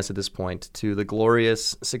the NES at this point to the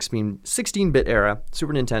glorious 16-bit era,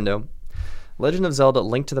 Super Nintendo. Legend of Zelda: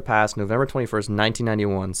 Link to the Past, November 21st,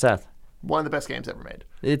 1991. Seth. One of the best games ever made.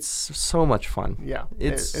 It's so much fun. Yeah,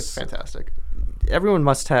 it's fantastic. Everyone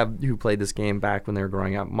who played this game back when they were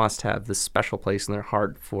growing up must have this special place in their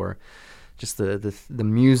heart for just the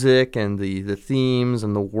music and the themes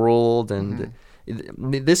and the world. And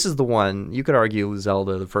this is the one, you could argue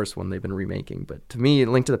Zelda, the first one they've been remaking. But to me,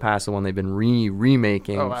 Link to the Past is the one they've been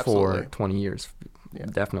remaking for 20 years. Yeah.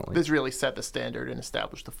 Definitely. This really set the standard and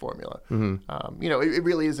established the formula. It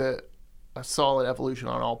really is a solid evolution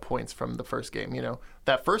on all points from the first game.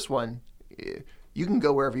 That first one, you can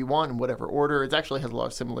go wherever you want in whatever order. It actually has a lot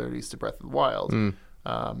of similarities to Breath of the Wild.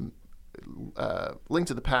 Link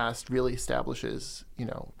to the Past really establishes, you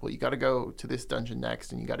got to go to this dungeon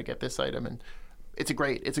next, and you got to get this item, and it's a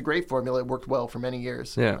great formula. It worked well for many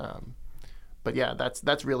years. Yeah. But yeah,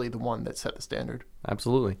 that's really the one that set the standard.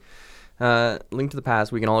 Absolutely. Link to the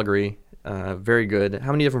Past, we can all agree. Very good.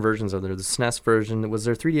 How many different versions are there? The SNES version. Was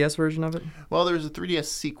there a 3DS version of it? Well, there's a 3DS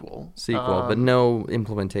sequel. But no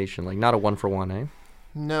implementation, like not a one-for-one, eh?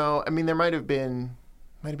 No, I mean there might have been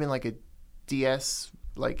like a DS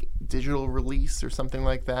like digital release or something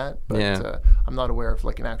like that. But I'm not aware of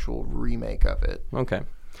like an actual remake of it. Okay.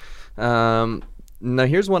 Now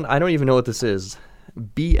here's one. I don't even know what this is.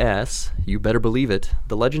 BS, you better believe it.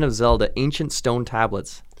 The Legend of Zelda: Ancient Stone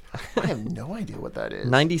Tablets. I have no idea what that is.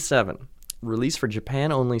 97. Released for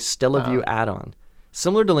Japan-only Stellaview add-on.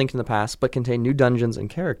 Similar to Link in the Past, but contain new dungeons and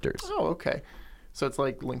characters. Oh, okay. So it's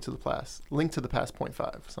like Link to the Past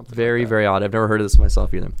 0.5, something very, like that. Very odd. I've never heard of this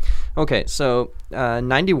myself either. Okay, so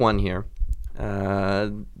 91 here.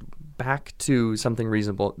 Back to something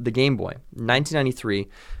reasonable. The Game Boy. 1993.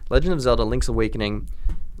 Legend of Zelda: Link's Awakening.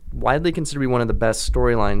 Widely considered to be one of the best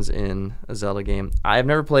storylines in a Zelda game. I've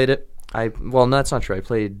never played it. Well, no, that's not true. I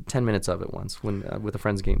played 10 minutes of it once with a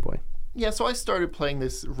friend's Game Boy. Yeah, so I started playing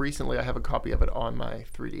this recently. I have a copy of it on my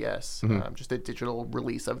 3DS, just a digital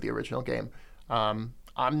release of the original game. I'm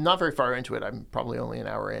not very far into it. I'm probably only an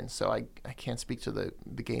hour in, so I can't speak to the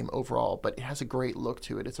game overall, but it has a great look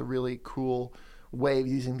to it. It's a really cool way of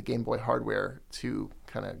using the Game Boy hardware to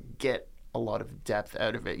kind of get a lot of depth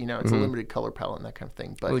out of it. It's a limited color palette and that kind of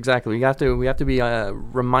thing. But well, exactly. We have to be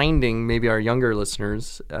reminding maybe our younger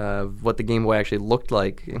listeners of what the Game Boy actually looked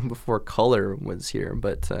like before color was here.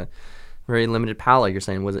 But very limited palette. You're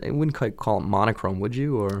saying it wouldn't quite call it monochrome, would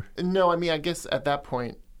you? Or no, I mean I guess at that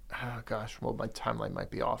point, my timeline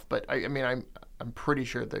might be off. But I'm pretty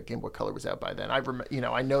sure the Game Boy Color was out by then. I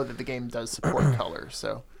know that the game does support color.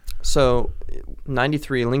 So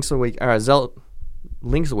 93 Link's Awakening.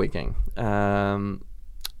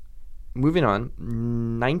 Moving on,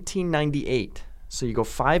 1998. So you go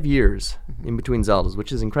 5 years in between Zeldas,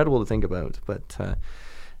 which is incredible to think about. But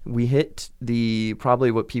we hit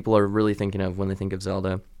probably what people are really thinking of when they think of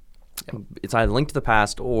Zelda. Yep. It's either Link to the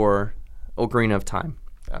Past or Ocarina of Time.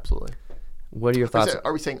 Absolutely. What are your thoughts?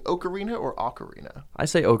 Are we saying Ocarina or Ocarina? I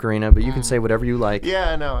say Ocarina, but you can say whatever you like.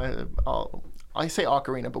 Yeah, no, I say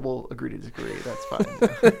Ocarina, but we'll agree to disagree.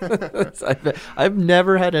 That's fine. I've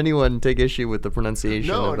never had anyone take issue with the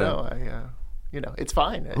pronunciation of it. No, it's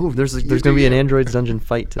fine. Ooh, there's going to be an Android's Dungeon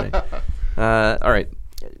fight today. All right.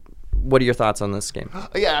 What are your thoughts on this game?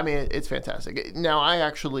 Yeah, I mean, it's fantastic. Now, I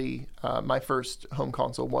actually, my first home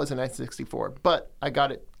console was an N64, but I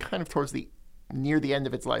got it kind of near the end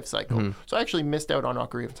of its life cycle. So I actually missed out on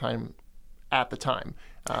Ocarina of Time at the time.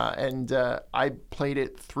 And I played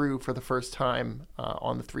it through for the first time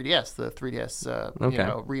on the 3DS,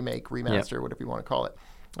 remake, remaster, whatever you want to call it.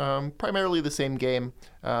 Primarily the same game,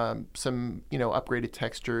 some upgraded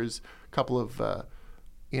textures, a couple of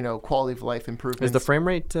quality of life improvements. Is the frame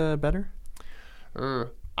rate better?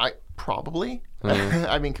 I probably.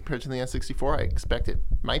 I mean, compared to the N64, I expect it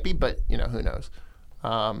might be, but who knows.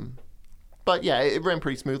 But yeah, it ran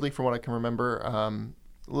pretty smoothly from what I can remember.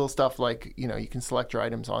 Little stuff like you can select your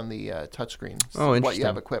items on the touchscreen, what you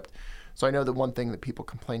have equipped. So I know that one thing that people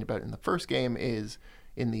complained about in the first game is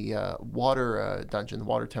in the water dungeon, the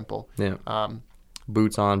water temple. Yeah.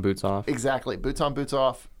 Boots on, boots off. Exactly. Boots on, boots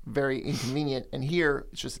off. Very inconvenient. And here,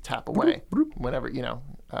 it's just a tap away. Whenever,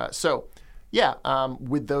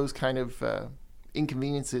 with those kind of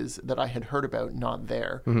inconveniences that I had heard about, not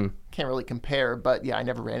there. Can't really compare. But, yeah, I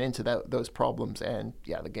never ran into those problems. And,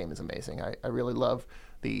 yeah, the game is amazing. I really love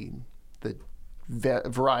the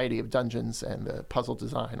variety of dungeons and the puzzle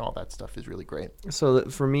design. All that stuff is really great. So,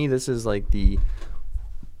 for me, this is like the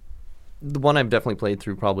one I've definitely played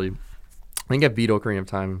through probably. I think I've beat Ocarina of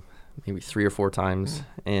Time maybe 3 or 4 times,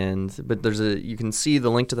 but you can see the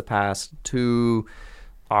Link to the Past to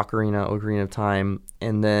Ocarina of Time,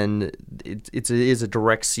 and then it is a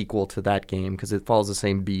direct sequel to that game because it follows the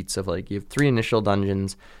same beats of like you have 3 initial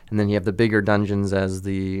dungeons, and then you have the bigger dungeons as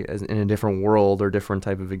in a different world or different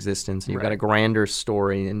type of existence, and you've got a grander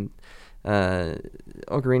story. And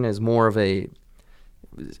Ocarina is more of a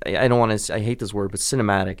I don't want to. I hate this word, but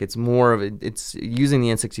cinematic. It's more of it's using the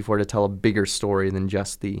N64 to tell a bigger story than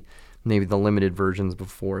just maybe the limited versions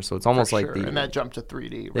before. So it's almost like and that jump to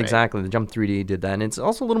 3D. Right? Exactly, the jump 3D did that, and it's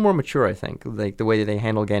also a little more mature. I think, like the way that they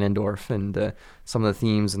handle Ganondorf and some of the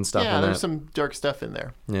themes and stuff. Yeah, there's some dark stuff in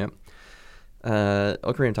there. Yeah,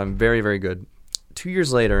 Ocarina of Time, very very good. 2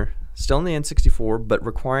 years later, still in the N64, but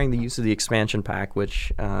requiring the use of the expansion pack,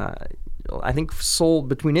 which. I think sold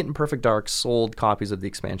between it and Perfect Dark sold copies of the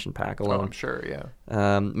expansion pack alone. Oh, I'm sure,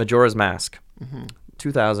 yeah. Majora's Mask,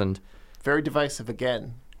 2000. Very divisive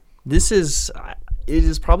again. It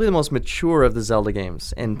is probably the most mature of the Zelda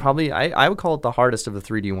games, and probably I would call it the hardest of the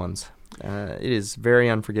 3D ones. It is very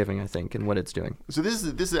unforgiving, I think, in what it's doing. So this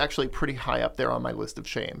is actually pretty high up there on my list of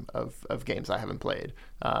shame of games I haven't played.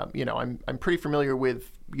 I'm pretty familiar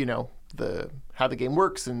with how the game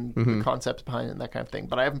works and the concepts behind it and that kind of thing,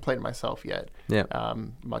 but I haven't played it myself yet. Yeah.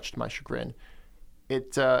 Much to my chagrin.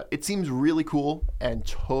 It seems really cool and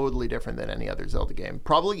totally different than any other Zelda game.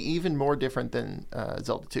 Probably even more different than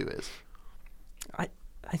Zelda 2 is.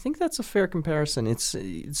 I think that's a fair comparison. It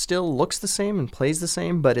still looks the same and plays the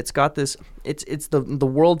same, but it's got this. It's the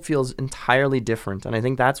world feels entirely different, and I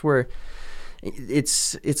think that's where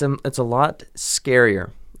it's a lot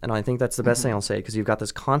scarier. And I think that's the best thing I'll say, because you've got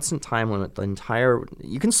this constant time limit.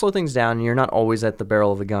 You can slow things down, and you're not always at the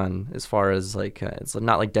barrel of the gun. As far as it's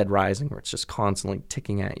not like Dead Rising, where it's just constantly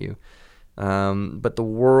ticking at you. But the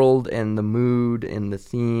world and the mood and the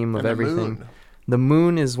theme of everything. The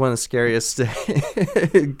moon is one of the scariest. I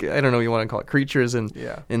don't know what you want to call it, creatures in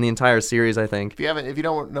the entire series. I think. If you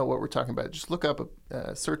don't know what we're talking about, just look up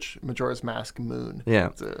search Majora's Mask moon. Yeah.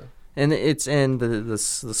 And the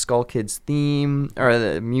Skull Kids theme or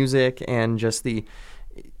the music and just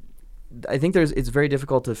I think it's very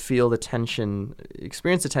difficult to feel the tension,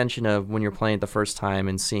 experience the tension of when you're playing it the first time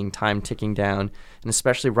and seeing time ticking down, and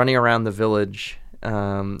especially running around the village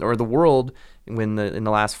or the world in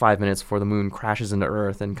the last 5 minutes before the moon crashes into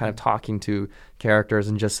Earth, and kind of talking to characters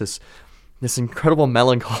and just this incredible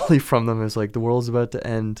melancholy from them is like, the world's about to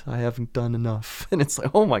end. I haven't done enough. And it's like,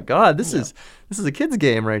 oh my God, this is a kid's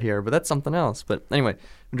game right here, but that's something else. But anyway,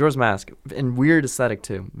 Majora's Mask, and weird aesthetic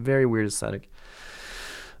too. Very weird aesthetic.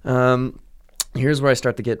 Here's where I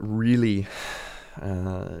start to get really,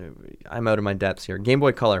 I'm out of my depths here. Game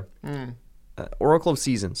Boy Color. Oracle of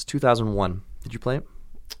Seasons, 2001. Did you play it?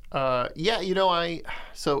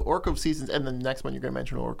 So Oracle of Seasons and the next one you're going to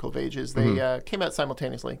mention, Oracle of Ages, they came out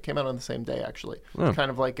simultaneously. Came out on the same day, actually. Oh.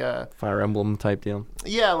 Kind of like a Fire Emblem type deal.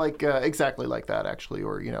 Yeah, like exactly like that, actually,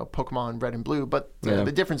 or Pokemon Red and Blue. But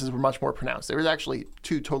the differences were much more pronounced. There was actually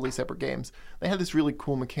 2 totally separate games. They had this really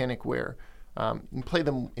cool mechanic where you can play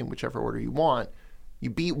them in whichever order you want. You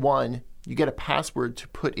beat one, you get a password to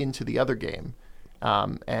put into the other game,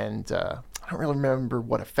 I don't really remember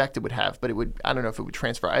what effect it would have, but I don't know if it would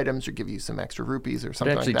transfer items or give you some extra rupees or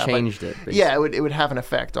something like that. It actually changed it. Basically. Yeah, it would have an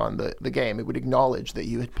effect on the game. It would acknowledge that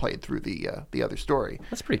you had played through the other story.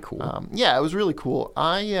 That's pretty cool. It was really cool.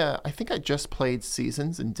 I think I just played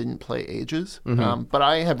Seasons and didn't play Ages, but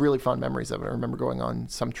I have really fond memories of it. I remember going on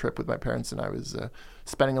some trip with my parents, and I was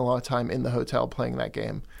spending a lot of time in the hotel playing that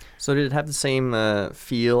game. So did it have the same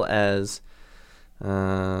feel as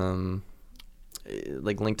Like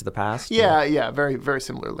Link to the Past? Yeah, very, very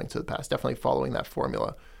similar Link to the Past. Definitely following that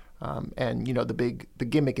formula. And the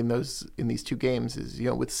gimmick in these two games is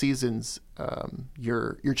with seasons,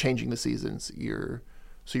 you're changing the seasons. You're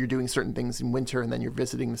doing certain things in winter, and then you're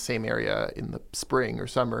visiting the same area in the spring or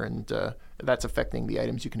summer, and that's affecting the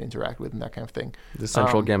items you can interact with and that kind of thing. The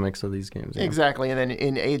central gimmicks of these games. Yeah. Exactly, and then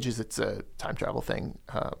in Ages, it's a time travel thing,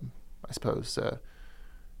 I suppose.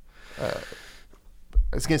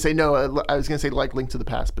 I was gonna say like Link to the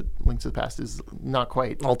Past, but Link to the Past is not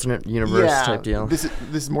quite alternate universe type deal. This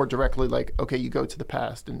is more directly like, okay, you go to the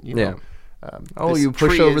past, and you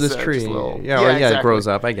push over this tree. Exactly. It grows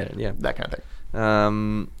up. I get it. Yeah, that kind of thing.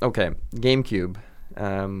 Okay, GameCube.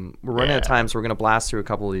 We're running out of time, so we're gonna blast through a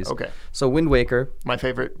couple of these. Okay. So Wind Waker. My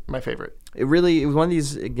favorite. It was one of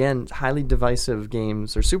these, again, highly divisive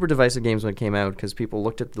games, or super divisive games when it came out, because people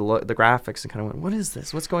looked at the graphics and kind of went, "What is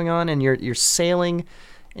this? What's going on?" And you're sailing,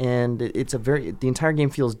 and the entire game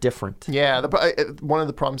feels different. Yeah, one of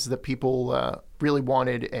the problems is that people really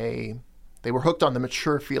wanted they were hooked on the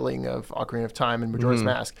mature feeling of Ocarina of Time and Majora's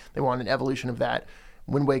Mask. They wanted an evolution of that.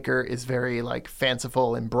 Wind Waker is very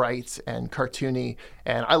fanciful and bright and cartoony,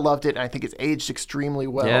 and I loved it, and I think it's aged extremely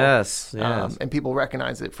well. Yes. And people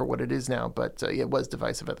recognize it for what it is now, but it was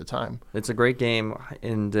divisive at the time. It's a great game,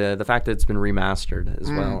 and the fact that it's been remastered as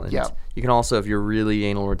well. And you can also, if you're really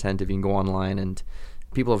anal retentive, you can go online, and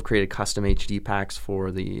people have created custom HD packs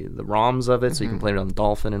for the ROMs of it, so you can play it on the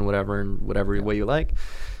Dolphin and whatever way you like.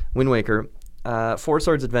 Wind Waker. Four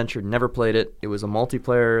Swords Adventure, never played it. It was a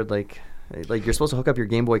multiplayer, like you're supposed to hook up your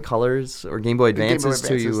Game Boy Colors or Game Boy Advances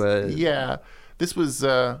to you. This was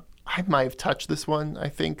I might have touched this one. I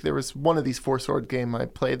think there was one of these Four Sword game I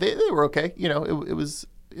played. They were okay. It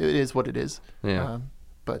is what it is. Yeah.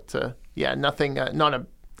 Nothing. Not a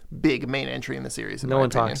big main entry in the series. No one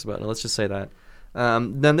talks about it. Let's just say that.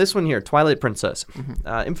 Then this one here, Twilight Princess,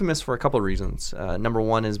 infamous for a couple of reasons. Number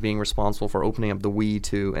one is being responsible for opening up the Wii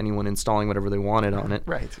to anyone installing whatever they wanted on it.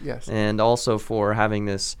 Right, yes. And also for having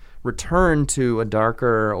this return to a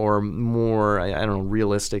darker or more, I don't know,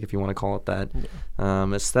 realistic, if you want to call it that,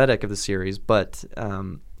 aesthetic of the series. But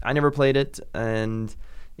I never played it, and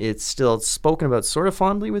it's still spoken about sort of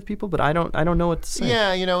fondly with people, but I don't know what to say.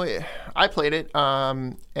 Yeah, I played it,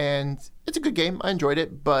 and it's a good game. I enjoyed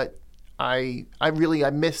it, but I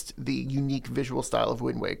missed the unique visual style of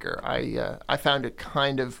Wind Waker. I found it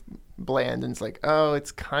kind of bland, and it's like,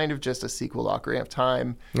 it's kind of just a sequel to Ocarina of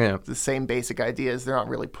Time. Yeah. It's the same basic ideas. They're not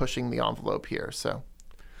really pushing the envelope here. So,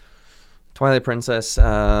 Twilight Princess.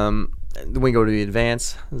 Then we go to the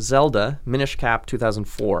Advance. Zelda, Minish Cap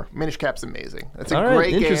 2004. Minish Cap's amazing. It's a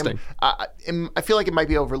great game. I feel like it might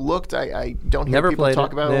be overlooked. I don't hear people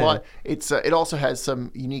talk about it a lot. It also has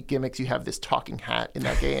some unique gimmicks. You have this talking hat in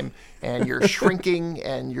that game, and you're shrinking,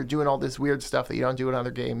 and you're doing all this weird stuff that you don't do in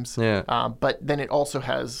other games. Yeah. But then it also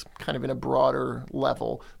has, kind of in a broader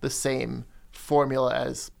level, the same formula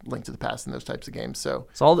as Link to the Past and those types of games. So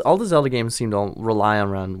all the Zelda games seem to rely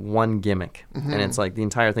around one gimmick, and it's like the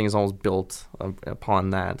entire thing is almost built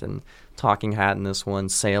upon that. And talking hat in this one,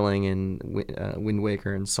 sailing in Wind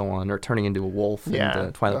Waker and so on, or turning into a wolf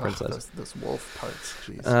in Twilight Princess. Those wolf parts.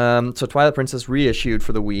 Jeez. So Twilight Princess reissued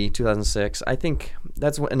for the Wii 2006. I think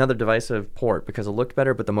that's another divisive port because it looked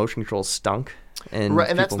better, but the motion controls stunk. And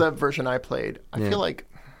that's the version I played. I feel like,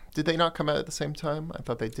 did they not come out at the same time? I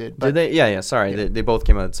thought they did. Did they? Yeah. Sorry, Yeah. They both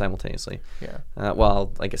came out simultaneously. Yeah.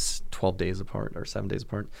 Well, I guess 12 days apart or 7 days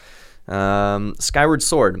apart. Skyward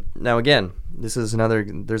Sword. Now again, this is another.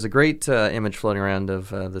 There's a great image floating around of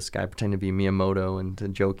this guy pretending to be Miyamoto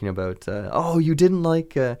and joking about, you didn't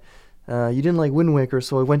like Wind Waker,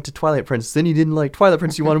 so I went to Twilight Princess. Then you didn't like Twilight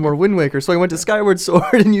Princess, you wanted more Wind Waker, so I went to Skyward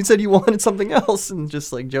Sword, and you said you wanted something else, and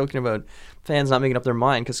just like joking about fans not making up their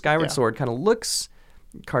mind because Skyward Sword kind of looks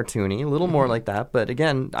cartoony, a little more like that, but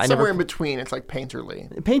again, somewhere in between. It's like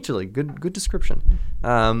painterly. Good description.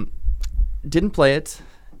 Didn't play it.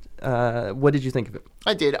 What did you think of it?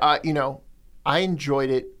 I did. I enjoyed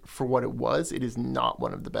it for what it was. It is not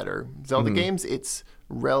one of the better Zelda games. It's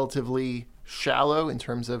relatively shallow in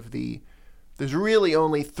terms of there's really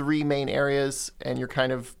only 3 main areas, and you're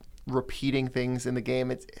kind of repeating things in the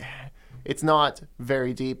game. It's not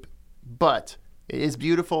very deep, but it is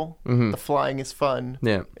beautiful. The flying is fun.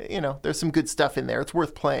 Yeah. There's some good stuff in there. It's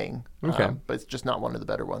worth playing. Okay. But it's just not one of the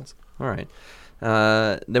better ones. All right.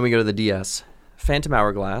 Then we go to the DS. Phantom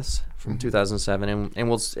Hourglass from 2007, and I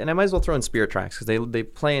might as well throw in Spirit Tracks because they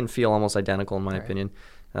play and feel almost identical in my opinion.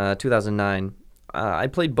 2009. I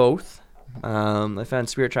played both. I found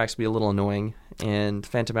Spirit Tracks to be a little annoying, and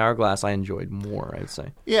Phantom Hourglass I enjoyed more, I'd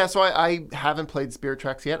say. Yeah, so I haven't played Spirit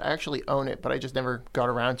Tracks yet. I actually own it, but I just never got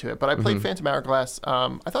around to it. But I played Phantom Hourglass.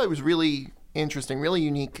 I thought it was really interesting, really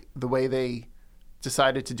unique the way they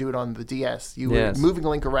decided to do it on the DS. You were moving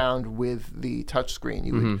Link around with the touch screen.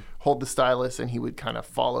 You would hold the stylus, and he would kind of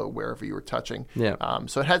follow wherever you were touching. Yeah.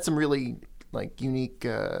 So it had some really unique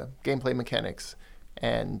gameplay mechanics,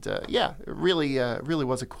 and it really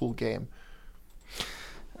was a cool game.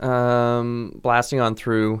 Blasting on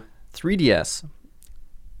through 3DS.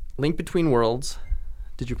 Link Between Worlds.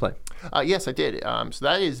 Did you play? Yes, I did. So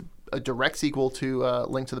that is a direct sequel to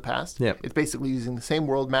Link to the Past. Yep. It's basically using the same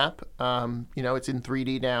world map. It's in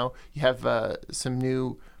 3D now. You have some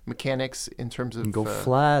new mechanics in terms of... You go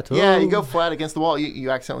flat. Yeah, you go flat against the wall. You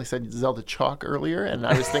accidentally said Zelda Chalk earlier, and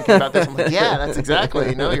I was thinking about this. I'm like, yeah, that's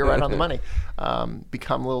exactly. No, you're right on the money.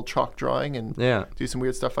 Become a little chalk drawing and do some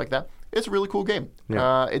weird stuff like that. It's a really cool game.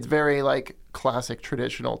 Yeah. It's very classic,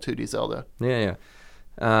 traditional 2D Zelda. Yeah.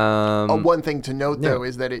 One thing to note, though,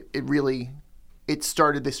 is that it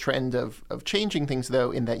started this trend of changing things,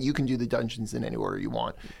 though, in that you can do the dungeons in any order you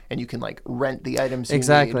want, and you can rent the items you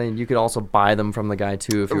exactly. need. And you could also buy them from the guy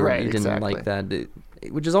too if you didn't like that.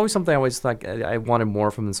 Which is always something I always thought I wanted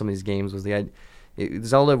more from some of these games. Was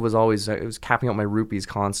Zelda was always it was capping out my rupees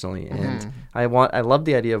constantly, and I love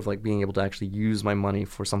the idea of being able to actually use my money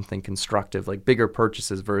for something constructive, like bigger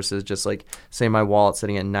purchases versus just say my wallet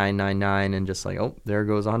sitting at $9.99 and just oh, there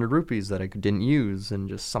goes 100 rupees that I didn't use, and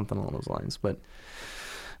just something along those lines. But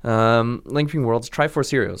Link Between Worlds, Triforce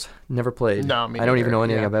Heroes, never played. No, me I don't even know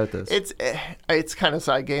anything about this. It's kind of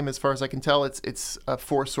side game as far as I can tell. It's a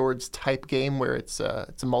Four Swords type game where it's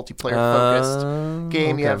a multiplayer focused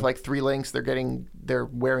game. Okay. You have 3 Links. They're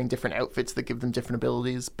wearing different outfits that give them different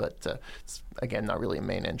abilities, but it's again not really a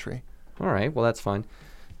main entry. All right, well that's fine.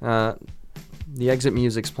 The exit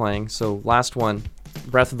music's playing. So last one,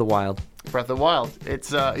 Breath of the Wild. Breath of the Wild.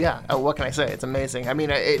 It's what can I say? It's amazing. I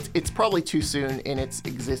mean, it's probably too soon in its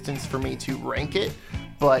existence for me to rank it,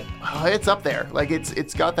 but it's up there.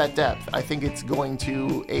 It's got that depth. I think it's going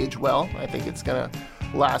to age well. I think it's gonna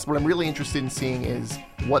last. What I'm really interested in seeing is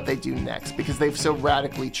what they do next, because they've so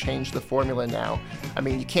radically changed the formula now. I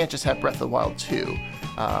mean, you can't just have Breath of the Wild 2.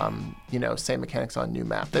 Same mechanics on new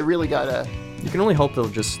map. They really gotta... You can only hope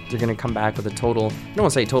they're gonna come back with a total, I don't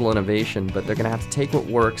want to say total innovation, but they're gonna have to take what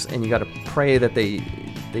works, and you gotta pray that they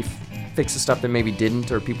fix the stuff that maybe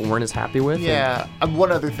didn't or people weren't as happy with. Yeah.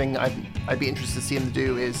 One other thing I'd be interested to see them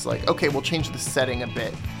do is okay, we'll change the setting a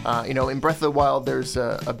bit. In Breath of the Wild, there's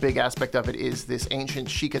a big aspect of it is this ancient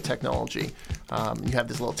Sheikah technology. You have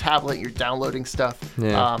this little tablet, you're downloading stuff.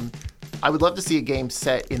 Yeah. I would love to see a game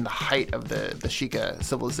set in the height of the Sheikah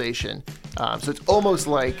civilization. So it's almost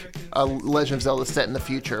like a Legend of Zelda set in the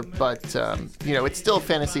future, but it's still a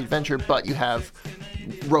fantasy adventure, but you have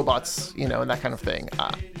robots, and that kind of thing.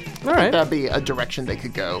 I think that'd be a direction they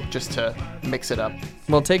could go, just to mix it up.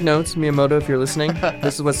 Well, take notes, Miyamoto, if you're listening.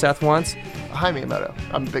 This is what Seth wants. Hi, Miyamoto.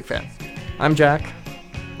 I'm a big fan. I'm Jack.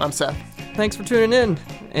 I'm Seth. Thanks for tuning in,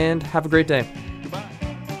 and have a great day.